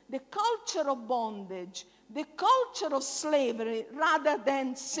sin, the culture of bondage, the culture of slavery rather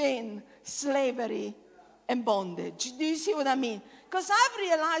than sin, slavery, and bondage. Do you see what I mean? Because I've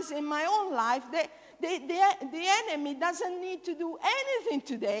realized in my own life that the enemy doesn't need to do anything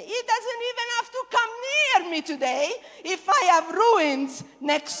today. He doesn't even have to come near me today if I have ruins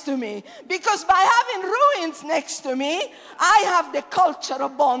next to me. Because by having ruins next to me, I have the culture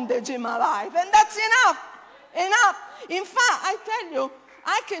of bondage in my life. And that's enough. Enough. In fact, I tell you,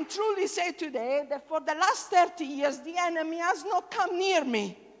 I can truly say today that for the last 30 years, the enemy has not come near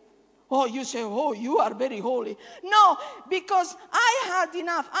me. Oh, you say, oh, you are very holy. No, because I had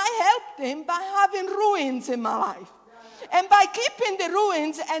enough. I helped him by having ruins in my life. And by keeping the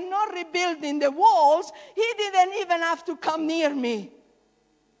ruins and not rebuilding the walls, he didn't even have to come near me.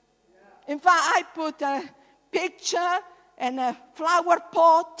 In fact, I put a picture and a flower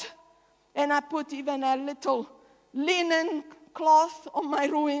pot, and I put even a little linen cloth on my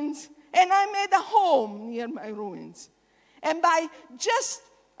ruins, and I made a home near my ruins. And by just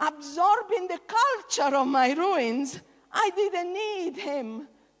absorbing the culture of my ruins, I didn't need him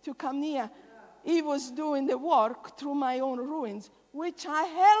to come near. He was doing the work through my own ruins, which I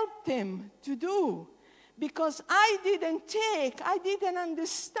helped him to do. Because I didn't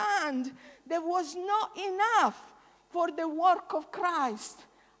understand there was not enough for the work of Christ.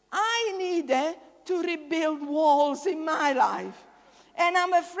 I needed to rebuild walls in my life. And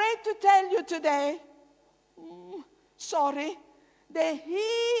I'm afraid to tell you today, sorry, that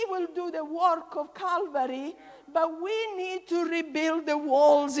he will do the work of Calvary, but we need to rebuild the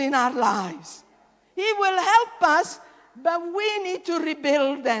walls in our lives. He will help us, but we need to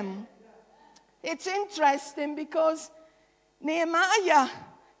rebuild them. It's interesting because Nehemiah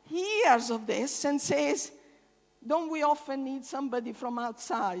hears of this and says, don't we often need somebody from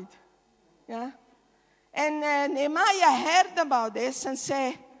outside? Yeah? And Nehemiah heard about this and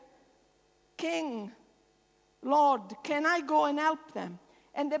said, King, Lord, can I go and help them?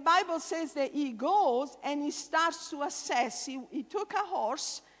 And the Bible says that he goes and he starts to assess. He took a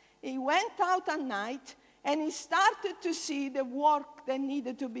horse, he went out at night, and he started to see the work that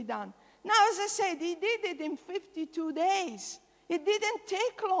needed to be done. Now, as I said, he did it in 52 days. It didn't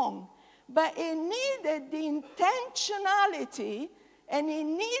take long. But he needed the intentionality, and he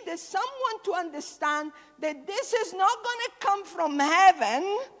needed someone to understand that this is not going to come from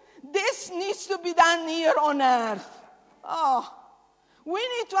heaven. This needs to be done here on earth. Oh, we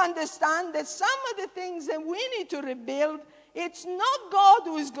need to understand that some of the things that we need to rebuild, it's not God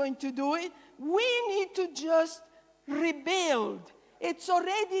who is going to do it. We need to just rebuild. It's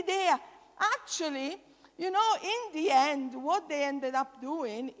already there. Actually, you know, in the end, what they ended up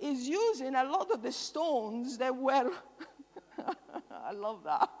doing is using a lot of the stones that were, I love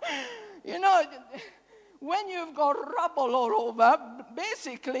that. You know, when you've got rubble all over,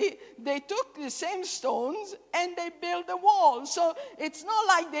 basically, they took the same stones and they built a wall. So it's not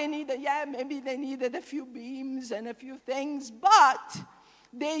like they needed, maybe they needed a few beams and a few things, but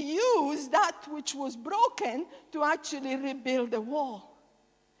they used that which was broken to actually rebuild the wall.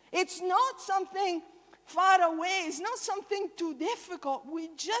 It's not something far away. It's not something too difficult. We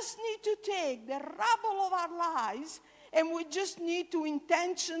just need to take the rubble of our lives and we just need to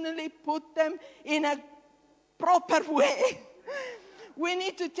intentionally put them in a proper way. We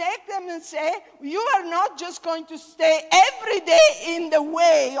need to take them and say, you are not just going to stay every day in the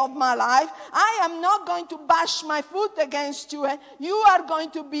way of my life. I am not going to bash my foot against you. You are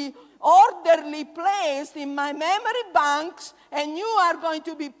going to be orderly placed in my memory banks, and you are going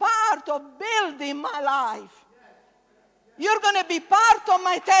to be part of building my life. You're going to be part of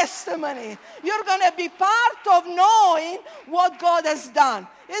my testimony. You're going to be part of knowing what God has done.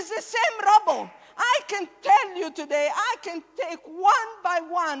 It's the same rubble. I can tell you today, I can take one by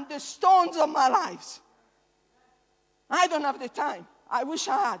one the stones of my lives. I don't have the time. I wish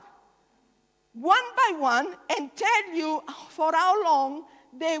I had. one by one and tell you for how long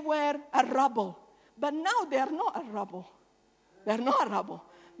they were a rubble. But now they are not a rubble. They are not a rubble.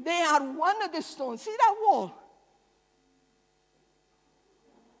 They are one of the stones. See that wall?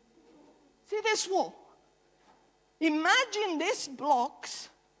 See this wall? Imagine these blocks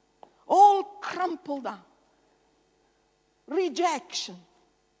all crumpled down. Rejection,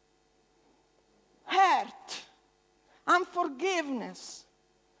 hurt, unforgiveness,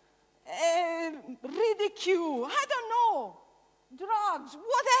 ridicule, I don't know, drugs,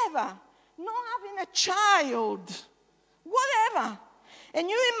 whatever, not having a child, whatever. And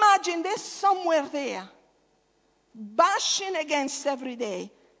you imagine this somewhere there, bashing against every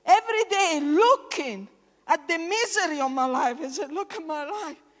day looking at the misery of my life. I said, look at my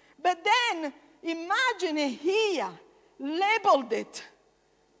life. But then imagine it here, labeled it.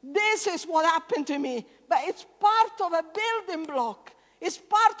 This is what happened to me. But it's part of a building block. It's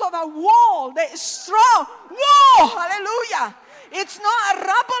part of a wall that is strong. Whoa, hallelujah. It's not a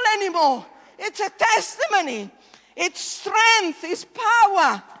rubble anymore. It's a testimony. It's strength. It's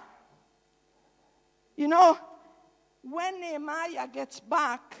power. You know, when Nehemiah gets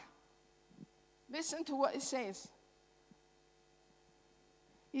back, listen to what he says.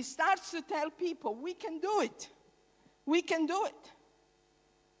 He starts to tell people, we can do it. We can do it.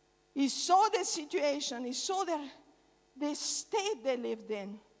 He saw the situation. He saw the state they lived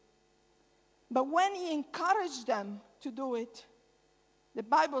in. But when he encouraged them to do it, the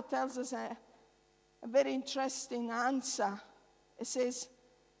Bible tells us a very interesting answer. It says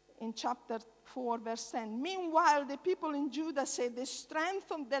in chapter 4, verse 10, meanwhile, the people in Judah said, the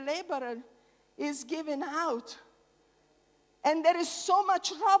strength of the laborer is given out. And there is so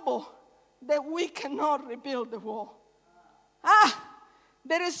much rubble that we cannot rebuild the wall.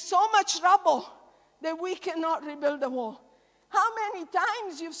 There is so much rubble that we cannot rebuild the wall. How many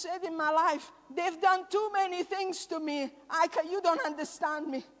times you've said in my life, they've done too many things to me. You don't understand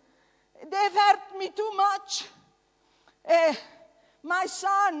me. They've hurt me too much. My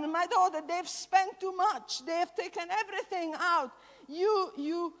son, my daughter, they've spent too much. They have taken everything out.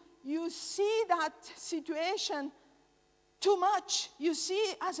 You see that situation too much. You see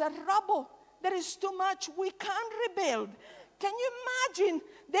it as a rubble. There is too much. We can't rebuild. Can you imagine?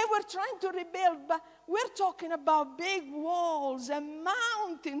 They were trying to rebuild, but we're talking about big walls and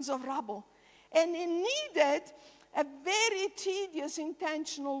mountains of rubble. And it needed a very tedious,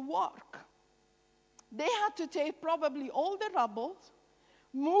 intentional work. They had to take probably all the rubble,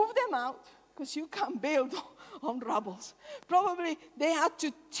 move them out, because you can't build on rubbles. Probably they had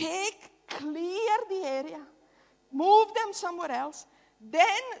to clear the area, move them somewhere else,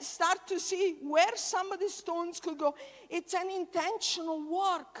 then start to see where some of the stones could go. It's an intentional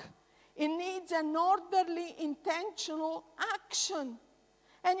work. It needs an orderly, intentional action.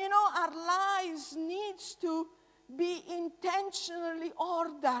 And you know, our lives needs to be intentionally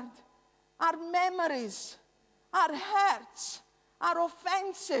ordered. Our memories, our hurts, our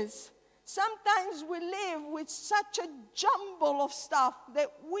offenses. Sometimes we live with such a jumble of stuff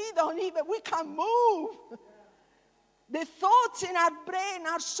that we can't move. The thoughts in our brain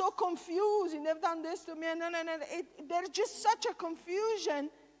are so confusing. They've done this to me. There's just such a confusion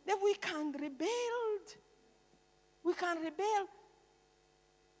that we can't rebuild. We can't rebuild.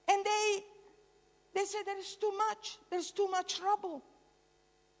 And they say there is too much. There's too much rubble.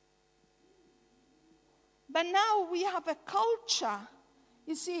 But now we have a culture.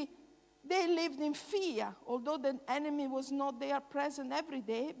 You see, they lived in fear, although the enemy was not there present every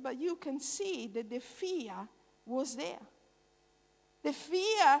day, but you can see that the fear was there. The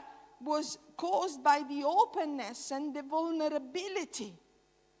fear was caused by the openness and the vulnerability.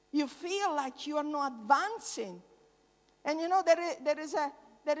 You feel like you are not advancing. And you know,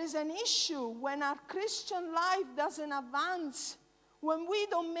 there is an issue when our Christian life doesn't advance. When we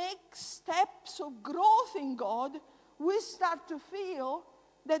don't make steps of growth in God, we start to feel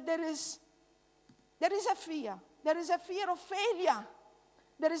that there is a fear. There is a fear of failure.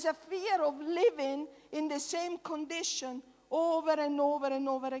 There is a fear of living in the same condition over and over and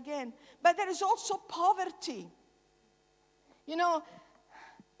over again. But there is also poverty. You know,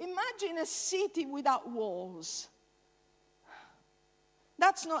 imagine a city without walls.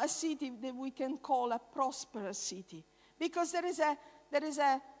 That's not a city that we can call a prosperous city. Because there is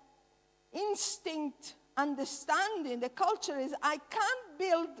a instinct understanding. The culture is, I can't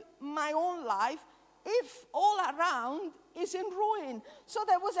build my own life if all around is in ruin. So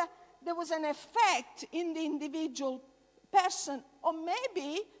there was an effect in the individual person. Or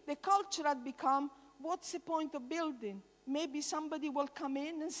maybe the culture had become, what's the point of building? Maybe somebody will come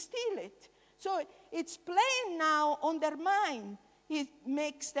in and steal it. So it's playing now on their mind. It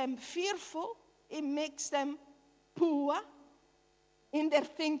makes them fearful. it makes them poor in their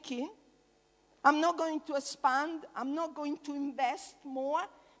thinking. I'm not going to expand. I'm not going to invest more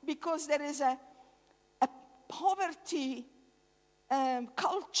because there is a poverty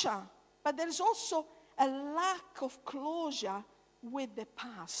culture. But there is also a lack of closure with the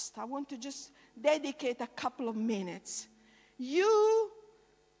past. I want to just dedicate a couple of minutes.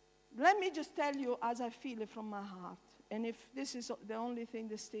 Let me just tell you as I feel it from my heart. And if this is the only thing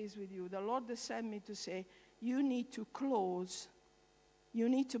that stays with you, the Lord has sent me to say, you need to close. You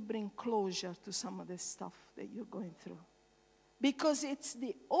need to bring closure to some of the stuff that you're going through. Because it's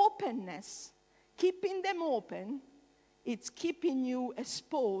the openness, keeping them open, it's keeping you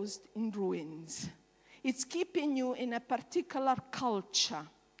exposed in ruins. It's keeping you in a particular culture,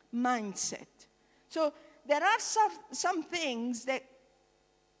 mindset. So there are some things that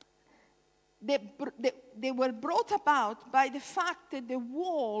they were brought about by the fact that the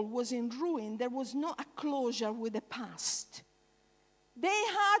wall was in ruin. There was not a closure with the past. They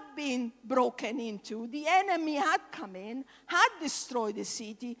had been broken into. The enemy had come in, had destroyed the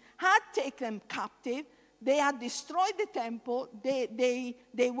city, had taken them captive. They had destroyed the temple. They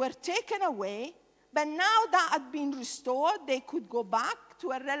were taken away. But now that had been restored, they could go back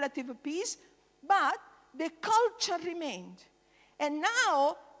to a relative peace. But the culture remained. And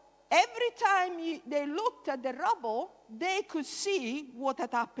now, every time they looked at the rubble, they could see what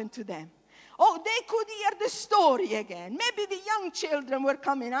had happened to them. Oh, they could hear the story again. Maybe the young children were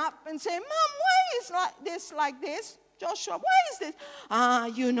coming up and saying, Mom, why is like this? Joshua, why is this? I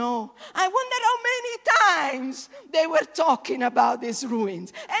wonder how many times they were talking about these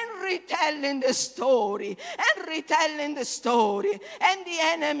ruins and retelling the story. And the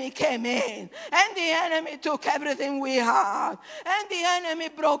enemy came in. And the enemy took everything we had. And the enemy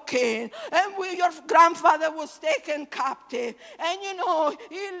broke in. And your grandfather was taken captive. And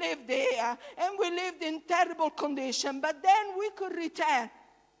he lived there. And we lived in terrible condition. But then we could retell.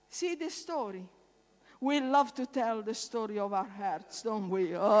 See the story. We love to tell the story of our hearts, don't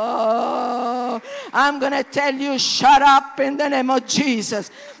we? Oh, I'm going to tell you, shut up in the name of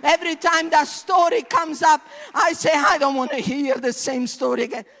Jesus. Every time that story comes up, I say, I don't want to hear the same story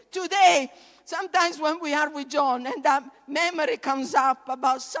again. Today, sometimes when we are with John and that memory comes up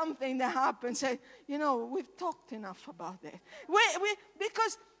about something that happened, say, we've talked enough about that.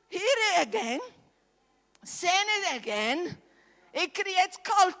 Because hear it again, saying it again, it creates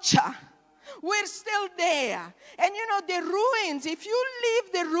culture. We're still there. And the ruins, if you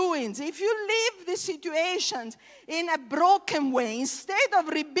leave the ruins, if you leave the situations in a broken way, instead of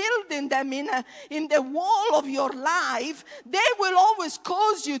rebuilding them in the wall of your life, they will always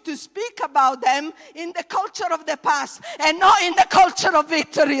cause you to speak about them in the culture of the past and not in the culture of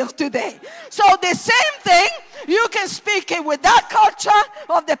victory of today. So the same thing, you can speak it with that culture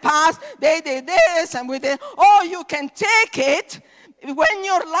of the past. They did this and we did, or you can take it. When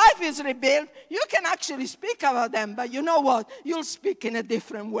your life is rebuilt, you can actually speak about them, but you know what? You'll speak in a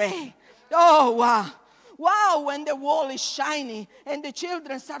different way. Oh, wow. Wow, when the wall is shiny and the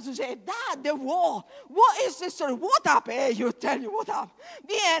children start to say, Dad, the wall, what is this story? What happened? Hey, you tell you what happened.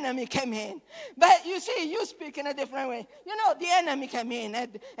 The enemy came in. But you see, you speak in a different way. The enemy came in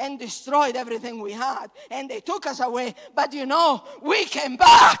and destroyed everything we had, and they took us away. But we came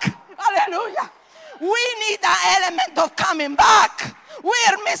back. Hallelujah. We need that element of coming back. We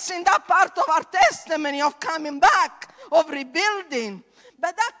are missing that part of our testimony of coming back, of rebuilding.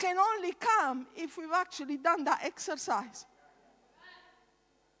 But that can only come if we've actually done that exercise.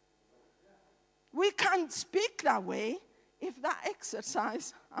 We can't speak that way if that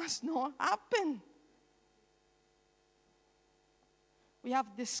exercise has not happened. We have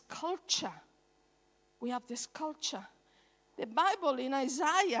this culture. The Bible in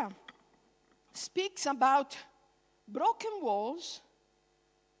Isaiah speaks about broken walls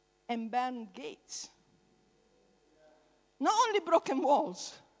and burned gates. Not only broken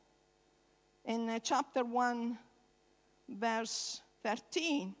walls. In chapter 1, verse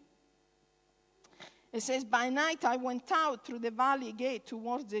 13, it says, By night I went out through the valley gate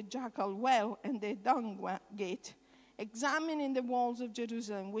towards the jackal well and the dung gate, examining the walls of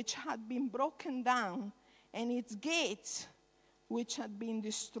Jerusalem, which had been broken down, and its gates, which had been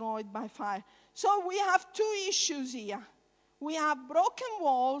destroyed by fire. So we have two issues here. We have broken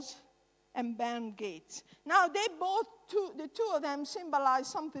walls and burned gates. Now, the two of them symbolize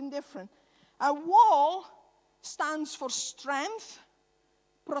something different. A wall stands for strength,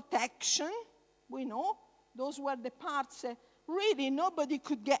 protection. We know those were the parts that really nobody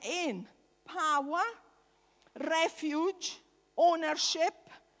could get in. Power, refuge, ownership,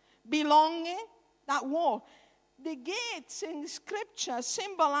 belonging, that wall. the gates in Scripture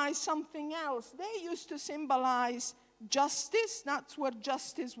symbolize something else. They used to symbolize justice. That's where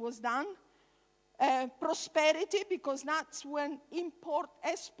justice was done. Prosperity, because that's when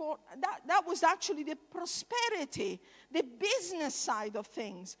export, that was actually the prosperity, the business side of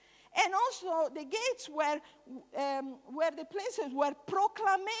things. And also the gates were the places where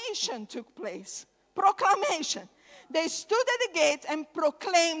proclamation took place. Proclamation. They stood at the gate and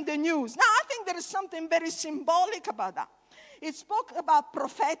proclaimed the news. Now, I think there is something very symbolic about that. It spoke about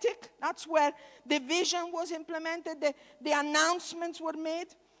prophetic. That's where the vision was implemented, the announcements were made.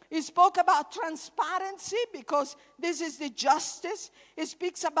 It spoke about transparency, because this is the justice. It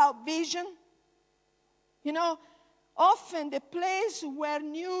speaks about vision. You know, often the place where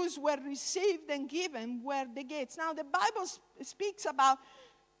news were received and given were the gates. Now, the Bible speaks about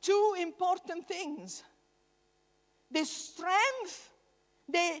two important things. The strength,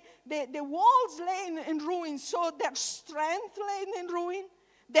 the walls laying in ruin, so their strength laying in ruin,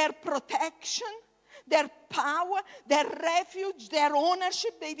 their protection, their power, their refuge, their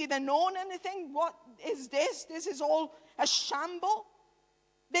ownership. They didn't own anything. What is this? This is all a shamble.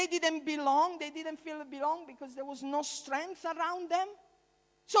 They didn't belong. They didn't feel belong because there was no strength around them.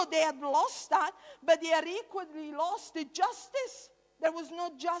 So they had lost that, but they had equally lost the justice. There was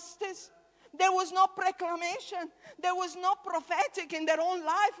no justice. There was no proclamation. There was no prophetic in their own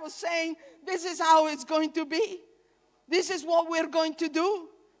life of saying, this is how it's going to be. This is what we're going to do.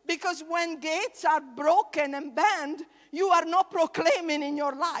 Because when gates are broken and banned, you are not proclaiming in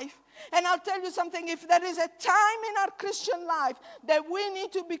your life. And I'll tell you something, if there is a time in our Christian life that we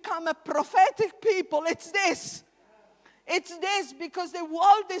need to become a prophetic people, it's this. It's this, because the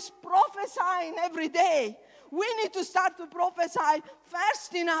world is prophesying every day. We need to start to prophesy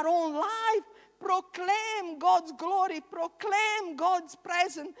first in our own life. Proclaim God's glory, proclaim God's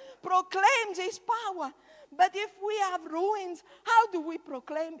presence, proclaim His power. But if we have ruins, how do we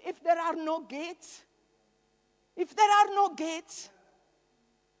proclaim if there are no gates? If there are no gates,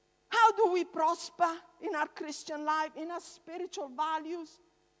 how do we prosper in our Christian life, in our spiritual values,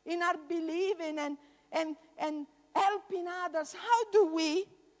 in our believing and helping others? How do we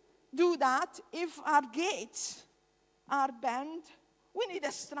do that if our gates are banned? We need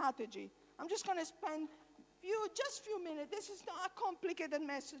a strategy. I'm just going to spend just a few minutes. This is not a complicated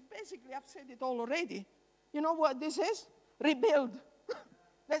message. Basically, I've said it all already. You know what this is? Rebuild.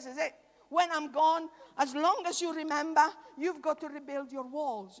 This is it. When I'm gone, as long as you remember, you've got to rebuild your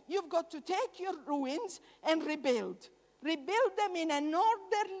walls. You've got to take your ruins and rebuild. Rebuild them in an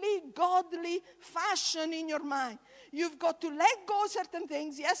orderly, godly fashion in your mind. You've got to let go of certain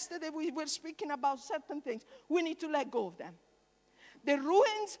things. Yesterday we were speaking about certain things. We need to let go of them. The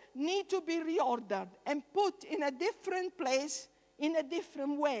ruins need to be reordered and put in a different place, in a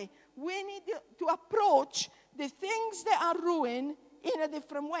different way. We need to approach the things that are ruined in a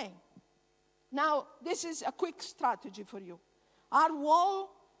different way. Now, this is a quick strategy for you. Our wall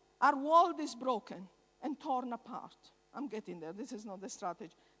is broken and torn apart. I'm getting there. This is not the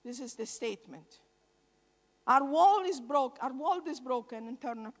strategy. This is the statement. Our wall is broken and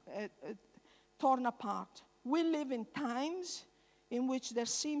torn apart. We live in times in which there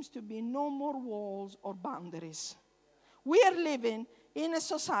seems to be no more walls or boundaries. We are living in a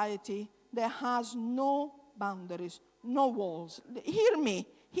society that has no boundaries, no walls. Hear me.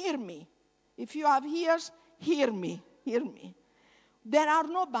 If you have ears, hear me. There are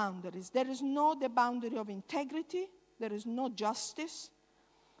no boundaries. There is no the boundary of integrity. There is no justice.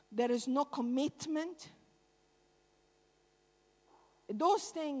 There is no commitment. Those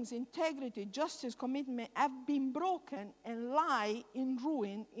things, integrity, justice, commitment, have been broken and lie in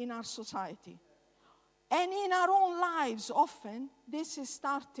ruin in our society. And in our own lives, often, this is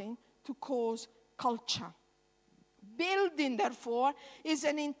starting to cause culture. Building, therefore, is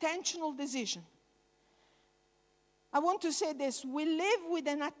an intentional decision. I want to say this. We live with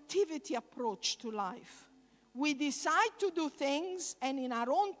an activity approach to life. We decide to do things, and in our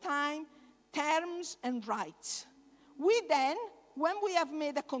own time, terms, and rights. We then, when we have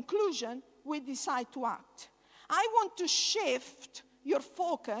made a conclusion, we decide to act. I want to shift your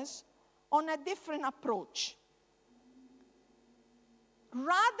focus on a different approach.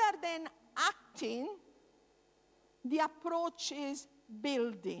 Rather than acting, the approach is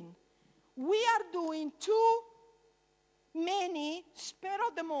building. We are doing too many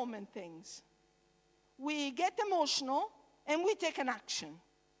spur-of-the-moment things. We get emotional and we take an action.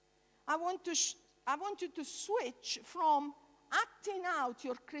 I want you to switch from acting out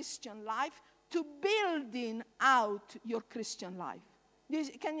your Christian life to building out your Christian life.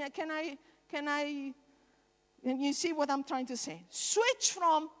 Can you see what I'm trying to say? Switch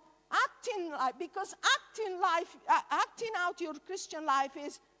from acting life, because acting out your Christian life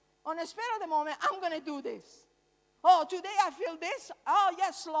is on a spur of the moment, I'm going to do this. Oh, today I feel this. Oh,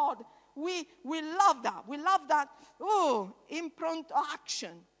 yes, Lord. We love that. We love that. Oh, impromptu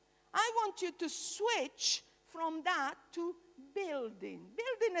action. I want you to switch from that to building.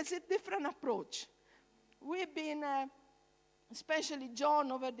 Building is a different approach. We've been, especially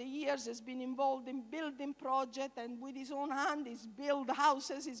John over the years, has been involved in building projects, and with his own hand, he's built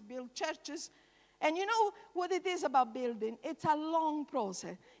houses, he's built churches. And you know what it is about building? It's a long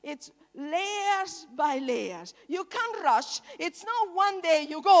process. It's layers by layers. You can't rush. It's not one day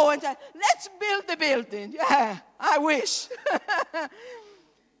you go and say, let's build the building. Yeah, I wish.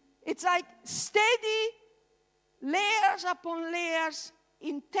 It's like steady, layers upon layers,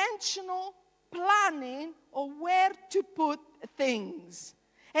 intentional planning of where to put things.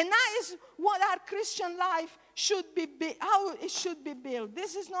 And that is what our Christian life should be, how it should be built.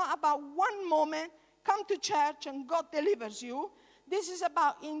 This is not about one moment, come to church and God delivers you. This is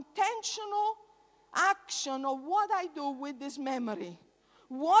about intentional action of what I do with this memory.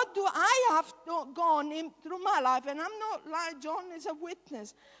 What do I have gone in through my life? And I'm not like John is a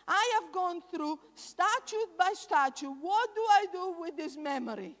witness. I have gone through statute by statute. What do I do with this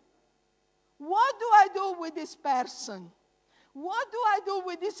memory? What do I do with this person? What do I do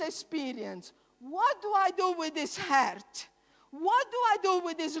with this experience? What do I do with this hurt? What do I do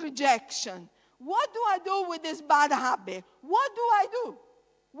with this rejection? What do I do with this bad habit? What do I do?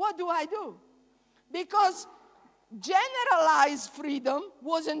 What do I do? Because generalized freedom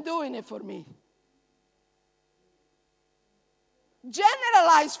wasn't doing it for me.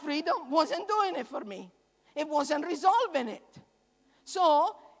 Generalized freedom wasn't doing it for me. It wasn't resolving it.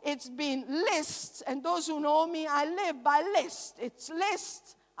 So it's been lists, and those who know me, I live by lists. It's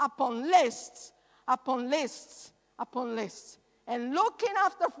lists upon lists upon lists upon lists. And looking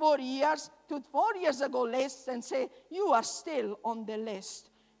after 4 years to 4 years ago lists and say, you are still on the list.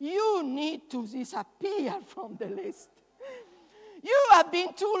 You need to disappear from the list. You have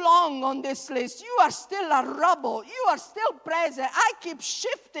been too long on this list. You are still a rubble. You are still present. I keep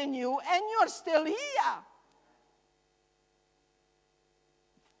shifting you, and you are still here.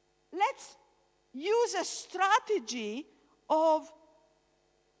 Let's use a strategy of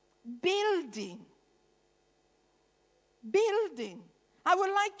building. Building. I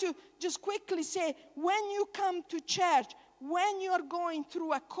would like to just quickly say, when you come to church, when you are going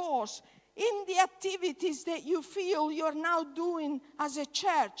through a course, in the activities that you feel you're now doing as a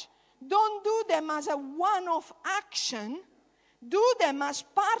church, don't do them as a one-off action. Do them as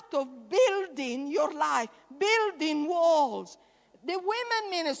part of building your life, building walls. The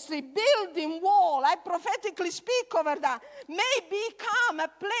women ministry, building wall, I prophetically speak over that, may become a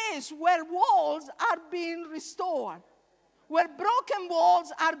place where walls are being restored, where broken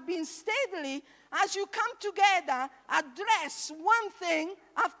walls are being steadily, as you come together, address one thing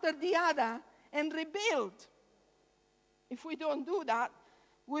after the other and rebuild. If we don't do that,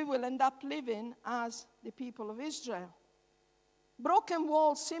 we will end up living as the people of Israel. Broken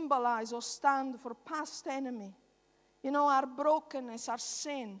walls symbolize or stand for past enemy. You know, our brokenness, our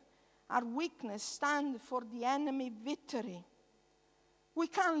sin, our weakness stand for the enemy victory. We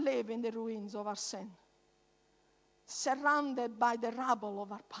can't live in the ruins of our sin, surrounded by the rubble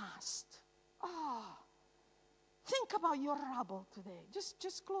of our past. Think about your rubble today.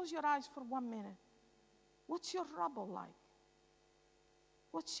 Just close your eyes for 1 minute. What's your rubble like?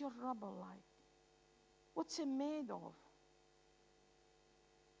 What's your rubble like? What's it made of?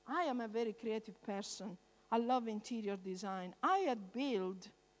 I am a very creative person. I love interior design. I had built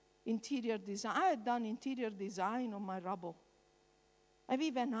interior design. I had done interior design on my rubble. I've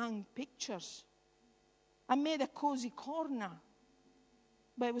even hung pictures. I made a cozy corner,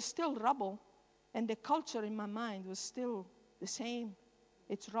 but it was still rubble, and the culture in my mind was still the same.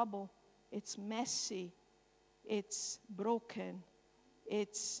 It's rubble. It's messy. It's broken.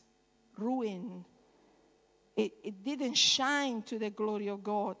 It's ruined. It didn't shine to the glory of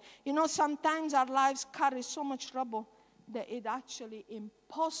God. You know, sometimes our lives carry so much rubble that it's actually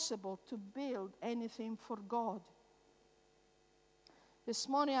impossible to build anything for God. This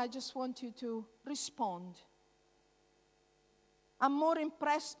morning, I just want you to respond. I'm more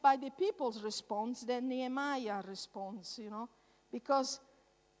impressed by the people's response than Nehemiah's response, you know, because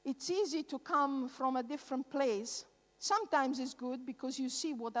it's easy to come from a different place. Sometimes it's good because you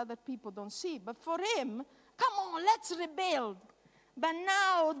see what other people don't see. But for him, come on, let's rebuild. But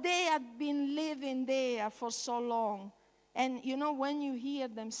now they had been living there for so long. And, you know, when you hear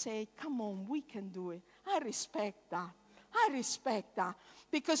them say, come on, we can do it, I respect that. I respect that.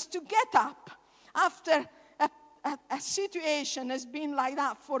 Because to get up after a situation has been like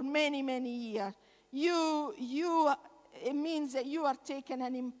that for many, many years, it means that you are taking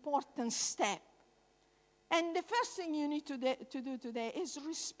an important step. And the first thing you need to do today is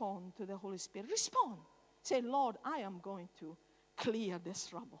respond to the Holy Spirit. Respond. Say, Lord, I am going to clear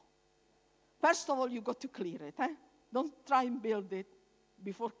this rubble. First of all, you got to clear it. Don't try and build it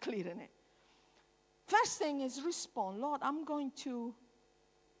before clearing it. First thing is respond. Lord, I'm going to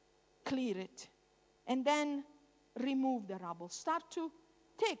clear it. And then remove the rubble. Start to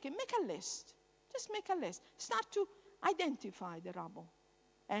take it. Make a list. Just make a list. Start to identify the rubble.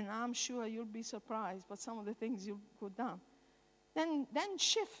 And I'm sure you'll be surprised by some of the things you've put down. Then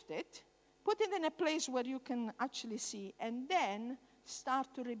shift it. Put it in a place where you can actually see. And then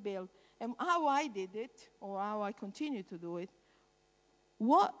start to rebuild. And how I did it, or how I continue to do it,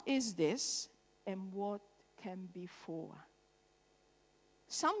 what is this and what can be for?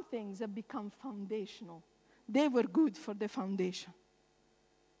 Some things have become foundational. They were good for the foundation.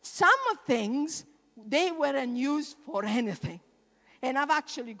 Some things, they weren't used for anything. And I've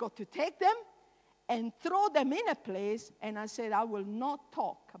actually got to take them and throw them in a place, and I said, I will not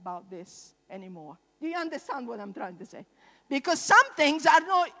talk about this anymore. Do you understand what I'm trying to say? Because some things are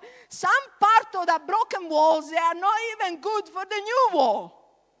not, some part of the broken walls, they are not even good for the new wall.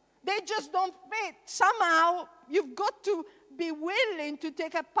 They just don't fit. Somehow, you've got to be willing to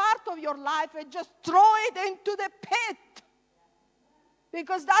take a part of your life and just throw it into the pit.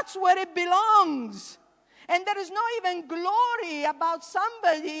 Because that's where it belongs. And there is no even glory about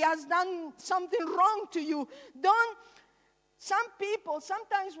somebody has done something wrong to you. Some people,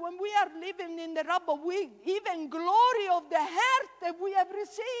 sometimes when we are living in the rubble, we even glory of the hurt that we have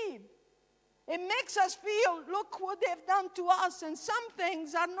received. It makes us feel, look what they've done to us. And some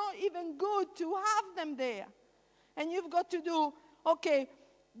things are not even good to have them there. And you've got to do, okay,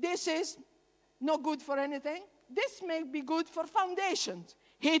 this is not good for anything. This may be good for foundations.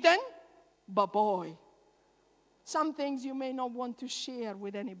 Hidden, but boy, some things you may not want to share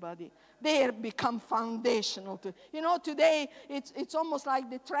with anybody. They become foundational. Today it's almost like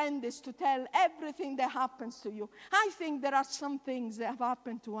the trend is to tell everything that happens to you. I think there are some things that have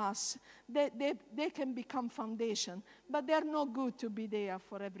happened to us that they can become foundation, but they're not good to be there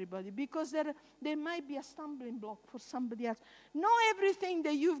for everybody because there might be a stumbling block for somebody else. Not everything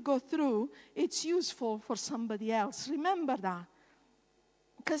that you've gone through, it's useful for somebody else. Remember that.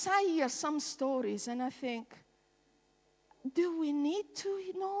 Because I hear some stories and I think, do we need to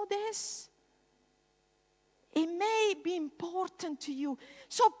know this? It may be important to you.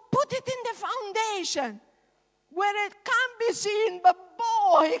 So put it in the foundation where it can't be seen, but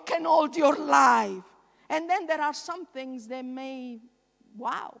boy, it can hold your life. And then there are some things that may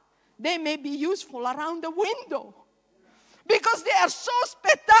be useful around the window. Because they are so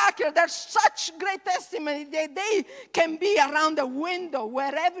spectacular, they're such great testimony that they can be around the window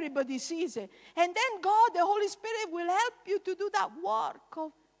where everybody sees it. And then God, the Holy Spirit, will help you to do that work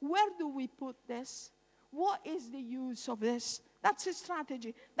of where do we put this? What is the use of this? That's a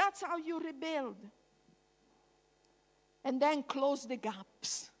strategy. That's how you rebuild. And then close the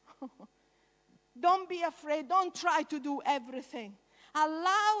gaps. Don't be afraid. Don't try to do everything.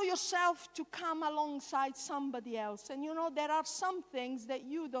 Allow yourself to come alongside somebody else. And there are some things that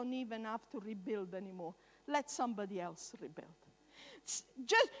you don't even have to rebuild anymore. Let somebody else rebuild.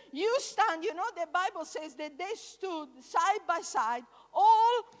 Just you stand, the Bible says that they stood side by side,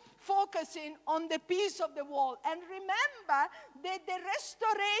 all focusing on the piece of the wall. And remember that the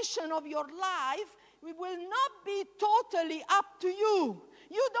restoration of your life will not be totally up to you.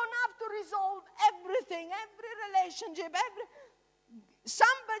 You don't have to resolve everything, every relationship,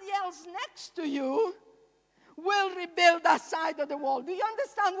 somebody else next to you will rebuild that side of the wall. Do you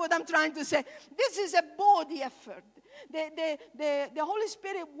understand what I'm trying to say? This is a body effort. The Holy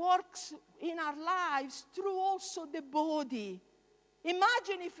Spirit works in our lives through also the body.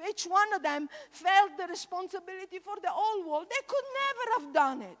 Imagine if each one of them felt the responsibility for the whole wall. They could never have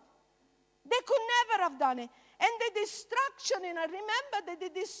done it. They could never have done it. And the destruction remember that the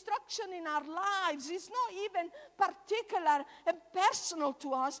destruction in our lives is not even particular and personal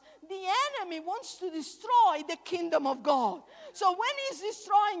to us. The enemy wants to destroy the kingdom of God. So when he's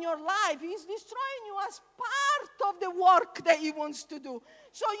destroying your life, he's destroying you as part of the work that he wants to do.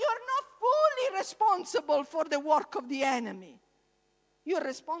 So you're not fully responsible for the work of the enemy. You're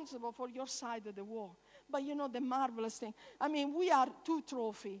responsible for your side of the wall. But the marvelous thing, we are two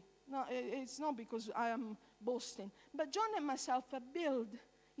trophies. No, it's not because I am boasting. But John and myself have built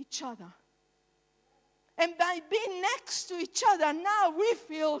each other. And by being next to each other, now we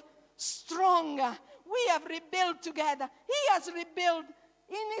feel stronger. We have rebuilt together. He has rebuilt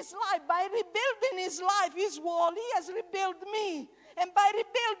in his life, by rebuilding his life, his wall, he has rebuilt me. And by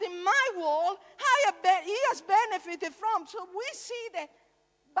rebuilding my wall, he has benefited from. So we see that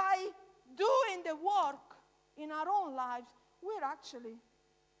by doing the work in our own lives, we're actually,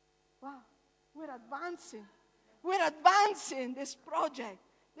 we're advancing. We're advancing this project.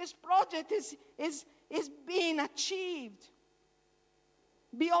 This project is being achieved.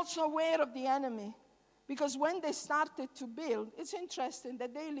 Be also aware of the enemy. Because when they started to build, it's interesting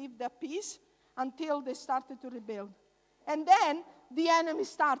that they lived at peace until they started to rebuild. And then the enemy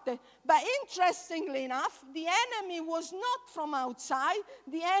started. But interestingly enough, the enemy was not from outside.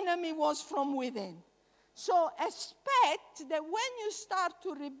 The enemy was from within. So expect that when you start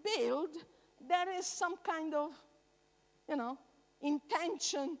to rebuild, there is some kind of,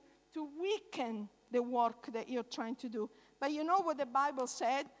 intention to weaken the work that you're trying to do. But you know what the Bible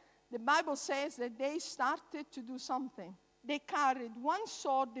said? The Bible says that they started to do something. They carried one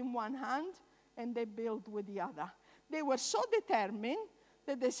sword in one hand and they built with the other. They were so determined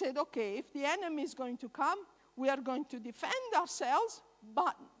that they said, okay, if the enemy is going to come, we are going to defend ourselves,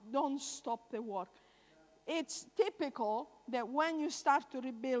 but don't stop the work. It's typical that when you start to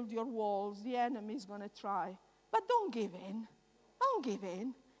rebuild your walls, the enemy is going to try. But don't give in. Don't give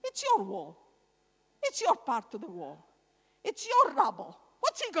in. It's your wall. It's your part of the wall. It's your rubble.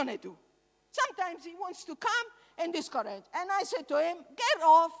 What's he going to do? Sometimes he wants to come and discourage. And I said to him, get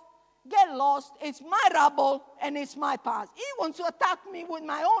off, get lost. It's my rubble and it's my past. He wants to attack me with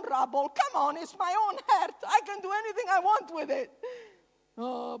my own rubble. Come on, it's my own heart. I can do anything I want with it.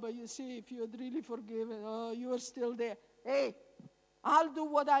 Oh, but you see, if you had really forgiven, you are still there. Hey, I'll do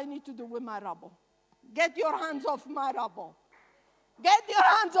what I need to do with my rubble. Get your hands off my rubble. Get your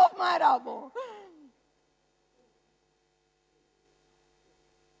hands off my rubble.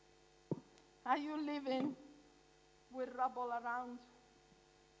 Are you living with rubble around?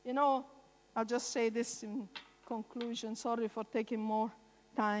 I'll just say this in conclusion. Sorry for taking more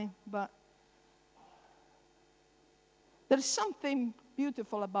time, but there's something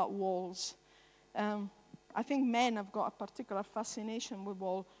beautiful about walls. I think men have got a particular fascination with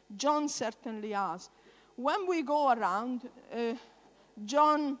walls. John certainly has. When we go around,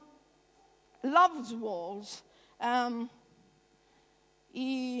 John loves walls.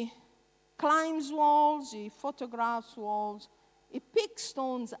 He climbs walls, he photographs walls, he picks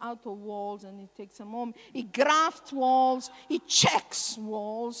stones out of walls and he takes them home. He grafts walls, he checks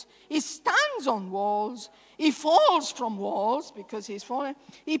walls, he stands on walls, he falls from walls because he's falling.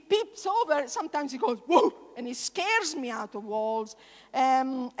 He peeps over, sometimes he goes, whoa, and he scares me out of walls,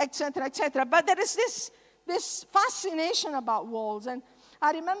 etc., etc. But there is this fascination about walls. And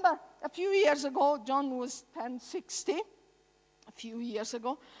I remember a few years ago, John was 60, a few years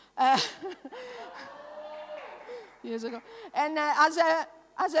ago. Years ago. And as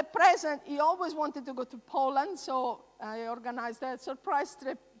a present, he always wanted to go to Poland, so I organized a surprise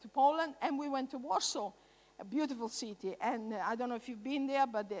trip to Poland, and we went to Warsaw, a beautiful city. And I don't know if you've been there,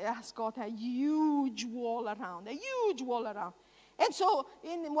 but it has got a huge wall around, And so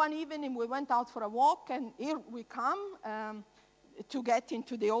in one evening, we went out for a walk, and here we come to get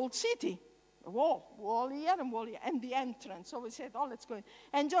into the old city. Wall here and wall here, and the entrance. So we said, let's go in.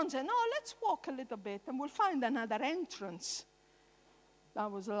 And John said, no, let's walk a little bit, and we'll find another entrance.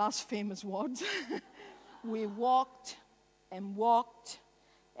 That was the last famous words. We walked and walked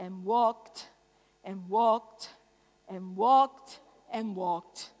and walked and walked and walked and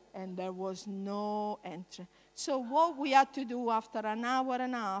walked, and there was no entrance. So what we had to do after an hour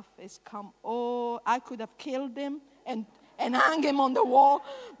and a half is come, I could have killed him and hang him on the wall.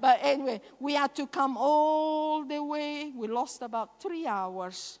 But anyway, we had to come all the way. We lost about 3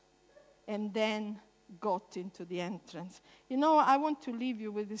 hours and then got into the entrance. I want to leave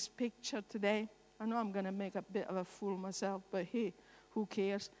you with this picture today. I know I'm going to make a bit of a fool myself, but hey, who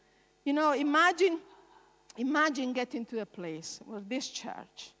cares? Imagine getting to a place where this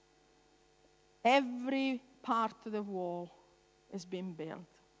church, every part of the wall is being built.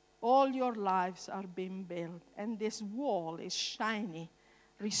 All your lives are being built, and this wall is shiny,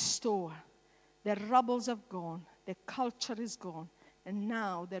 restored. The rubbles have gone, the culture is gone, and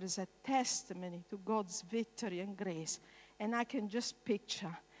now there is a testimony to God's victory and grace. And I can just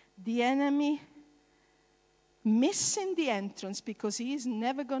picture the enemy missing the entrance because he is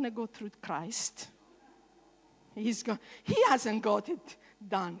never going to go through Christ. He hasn't got it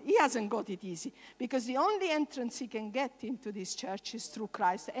done. He hasn't got it easy because the only entrance he can get into this church is through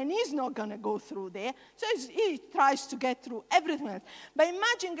Christ, and he's not going to go through there. So he tries to get through everything else. But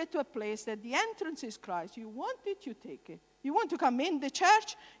imagine get to a place that the entrance is Christ. You want it, you take it. You want to come in the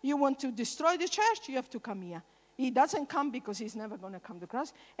church, you want to destroy the church, you have to come here. He doesn't come because he's never going to come to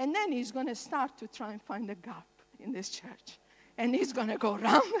Christ. And then he's going to start to try and find a gap in this church. And he's going to go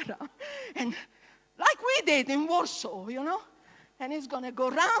round and round. And like we did in Warsaw, you know. And he's going to go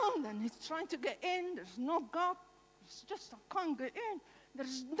round and he's trying to get in. There's no gap. It's just, I can't get in.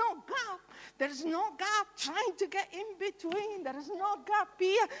 There's no gap. There's no gap. Trying to get in between. There is no gap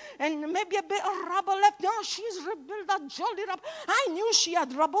here. And maybe a bit of rubble left. No, she's rebuilt that jolly rubble. I knew she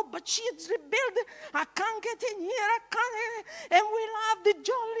had rubble, but she's rebuilt it. I can't get in here. I can't. And we'll have the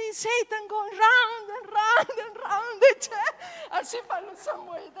jolly Satan going round and round and round the chair. As if I know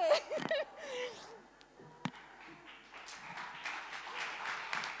somewhere there.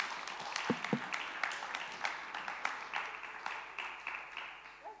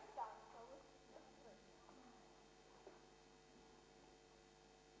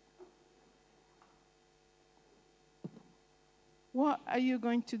 What are you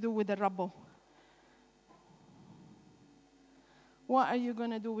going to do with the rubble? What are you going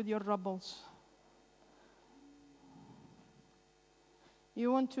to do with your rubbles?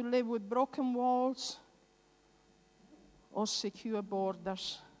 You want to live with broken walls or secure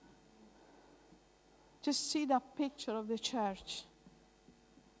borders? Just see that picture of the church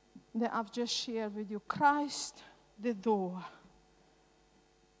that I've just shared with you. Christ, the door.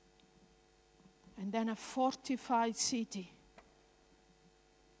 And then a fortified city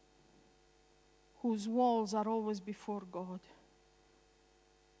whose walls are always before God.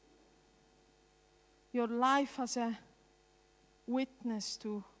 Your life as a witness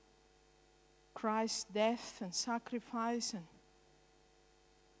to Christ's death and sacrifice and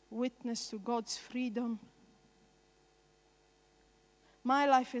witness to God's freedom. My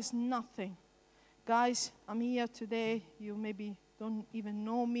life is nothing. Guys, I'm here today. You maybe don't even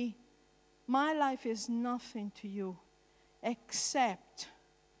know me. My life is nothing to you except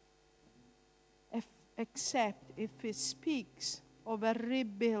if it speaks of a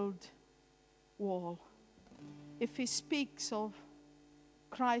rebuilt wall. If it speaks of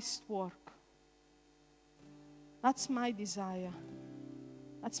Christ's work. That's my desire.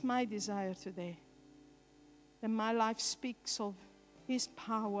 That's my desire today. That my life speaks of His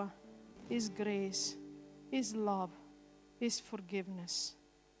power, His grace, His love, His forgiveness.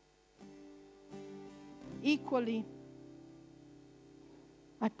 Equally,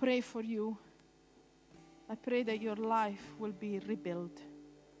 I pray for you. I pray that your life will be rebuilt.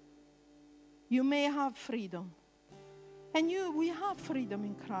 You may have freedom. And we have freedom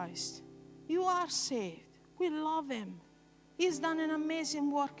in Christ. You are saved. We love Him. He's done an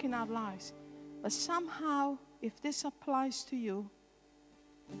amazing work in our lives. But somehow, if this applies to you,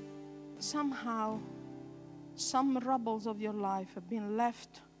 somehow, some rubbles of your life have been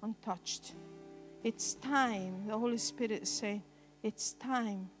left untouched. It's time, the Holy Spirit is saying, it's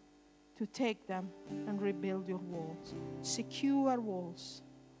time to take them and rebuild your walls. Secure walls.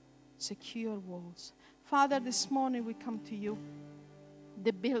 Secure walls. Father, this morning we come to you,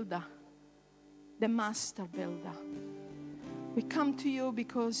 the builder, the master builder. We come to you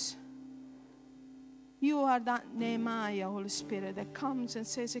because you are that Nehemiah, Holy Spirit, that comes and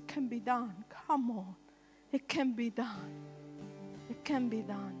says, it can be done. Come on. It can be done. It can be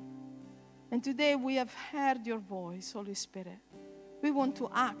done. And today we have heard your voice, Holy Spirit. We want to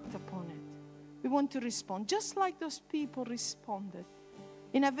act upon it. We want to respond, just like those people responded,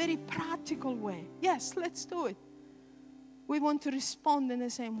 in a very practical way. Yes, let's do it. We want to respond in the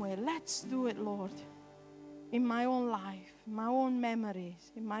same way. Let's do it, Lord, in my own life, in my own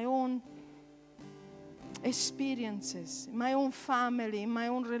memories, in my own experiences, in my own family, in my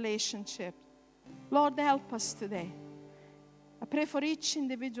own relationship. Lord, help us today. I pray for each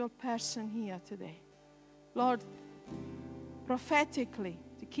individual person here today. Lord, prophetically,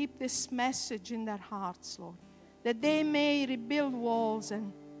 to keep this message in their hearts, Lord, that they may rebuild walls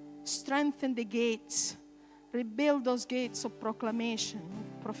and strengthen the gates, rebuild those gates of proclamation,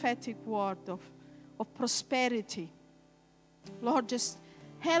 of prophetic word, of prosperity. Lord, just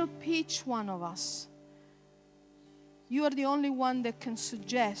help each one of us. You are the only one that can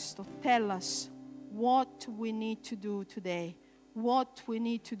suggest or tell us what we need to do today, what we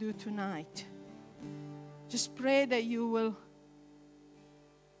need to do tonight. Just pray that you will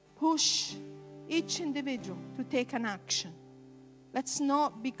push each individual to take an action. Let's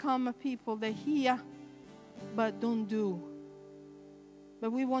not become a people that hear but don't do.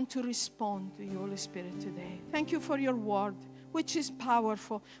 But we want to respond to you, Holy Spirit, today. Thank you for your word, which is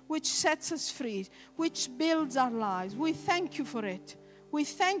powerful, which sets us free, which builds our lives. We thank you for it. We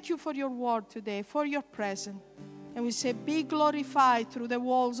thank you for your word today, for your presence. And we say, be glorified through the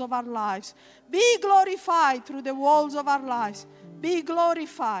walls of our lives. Be glorified through the walls of our lives. Be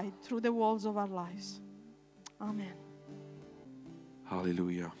glorified through the walls of our lives. Amen.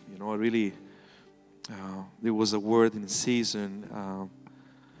 Hallelujah. You know, really, there was a word in season.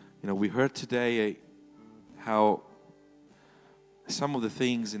 We heard today how some of the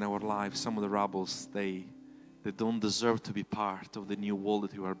things in our lives, some of the rebels, they don't deserve to be part of the new world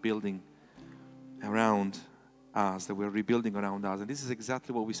that we are building around us, that we're rebuilding around us. And this is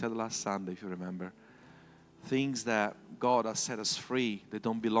exactly what we said last Sunday, if you remember. Things that God has set us free, they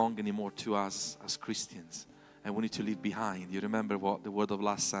don't belong anymore to us as Christians. And we need to leave behind. You remember what the word of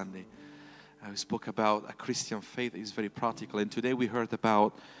last Sunday? We spoke about a Christian faith is very practical. And today we heard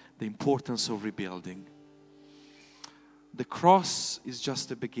about the importance of rebuilding. The cross is just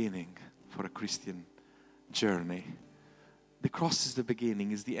the beginning for a Christian journey. The cross is the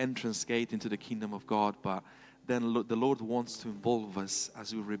beginning, is the entrance gate into the kingdom of God. But then the Lord wants to involve us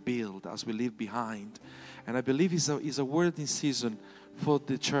as we rebuild, as we leave behind. And I believe it's a word in season for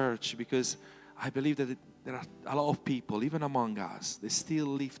the church, because I believe that there are a lot of people, even among us, they still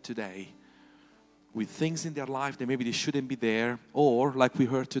live today with things in their life that maybe they shouldn't be there, or like we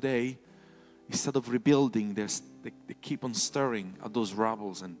heard today, instead of rebuilding, they keep on stirring at those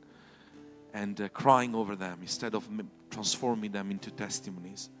rubbles and crying over them instead of transforming them into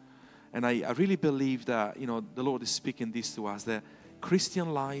testimonies. And I really believe that, the Lord is speaking this to us, that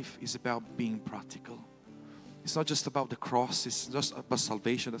Christian life is about being practical. It's not just about the cross, it's just about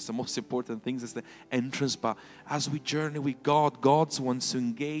salvation. That's the most important thing, that's the entrance. But as we journey with God, God wants to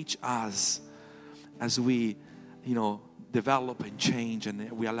engage us as we, develop and change,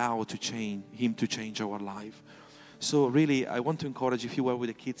 and we allow Him to change our life. So really, I want to encourage, if you were with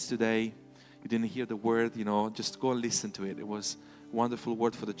the kids today, you didn't hear the word, just go and listen to it. It was a wonderful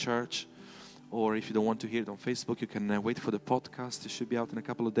word for the church. Or if you don't want to hear it on Facebook, you can wait for the podcast. It should be out in a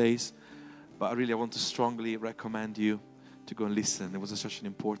couple of days. But I want to strongly recommend you to go and listen. It was such an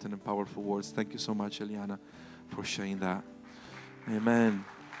important and powerful words. Thank you so much, Eliana, for sharing that. Amen.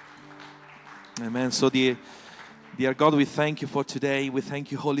 Amen. So dear God, we thank you for today. We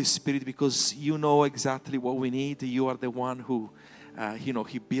thank you, Holy Spirit, because you know exactly what we need. You are the one who,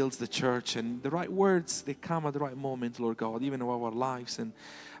 He builds the church. And the right words, they come at the right moment, Lord God, even in our lives. And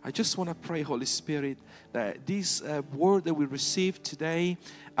I just want to pray, Holy Spirit, that this word that we received today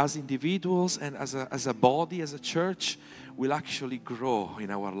as individuals and as a body, as a church, will actually grow in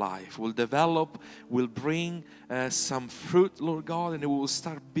our life, will develop, will bring some fruit, Lord God, and we will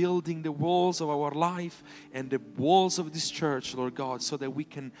start building the walls of our life and the walls of this church, Lord God, so that we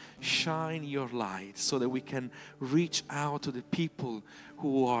can shine your light, so that we can reach out to the people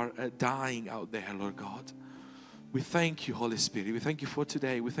who are dying out there, Lord God. We thank you, Holy Spirit. We thank you for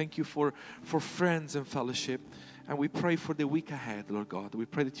today. We thank you for friends and fellowship. And we pray for the week ahead, Lord God. We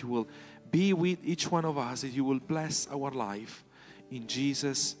pray that you will be with each one of us, that you will bless our life. In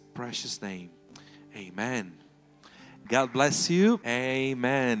Jesus' precious name, amen. God bless you.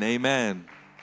 Amen. Amen.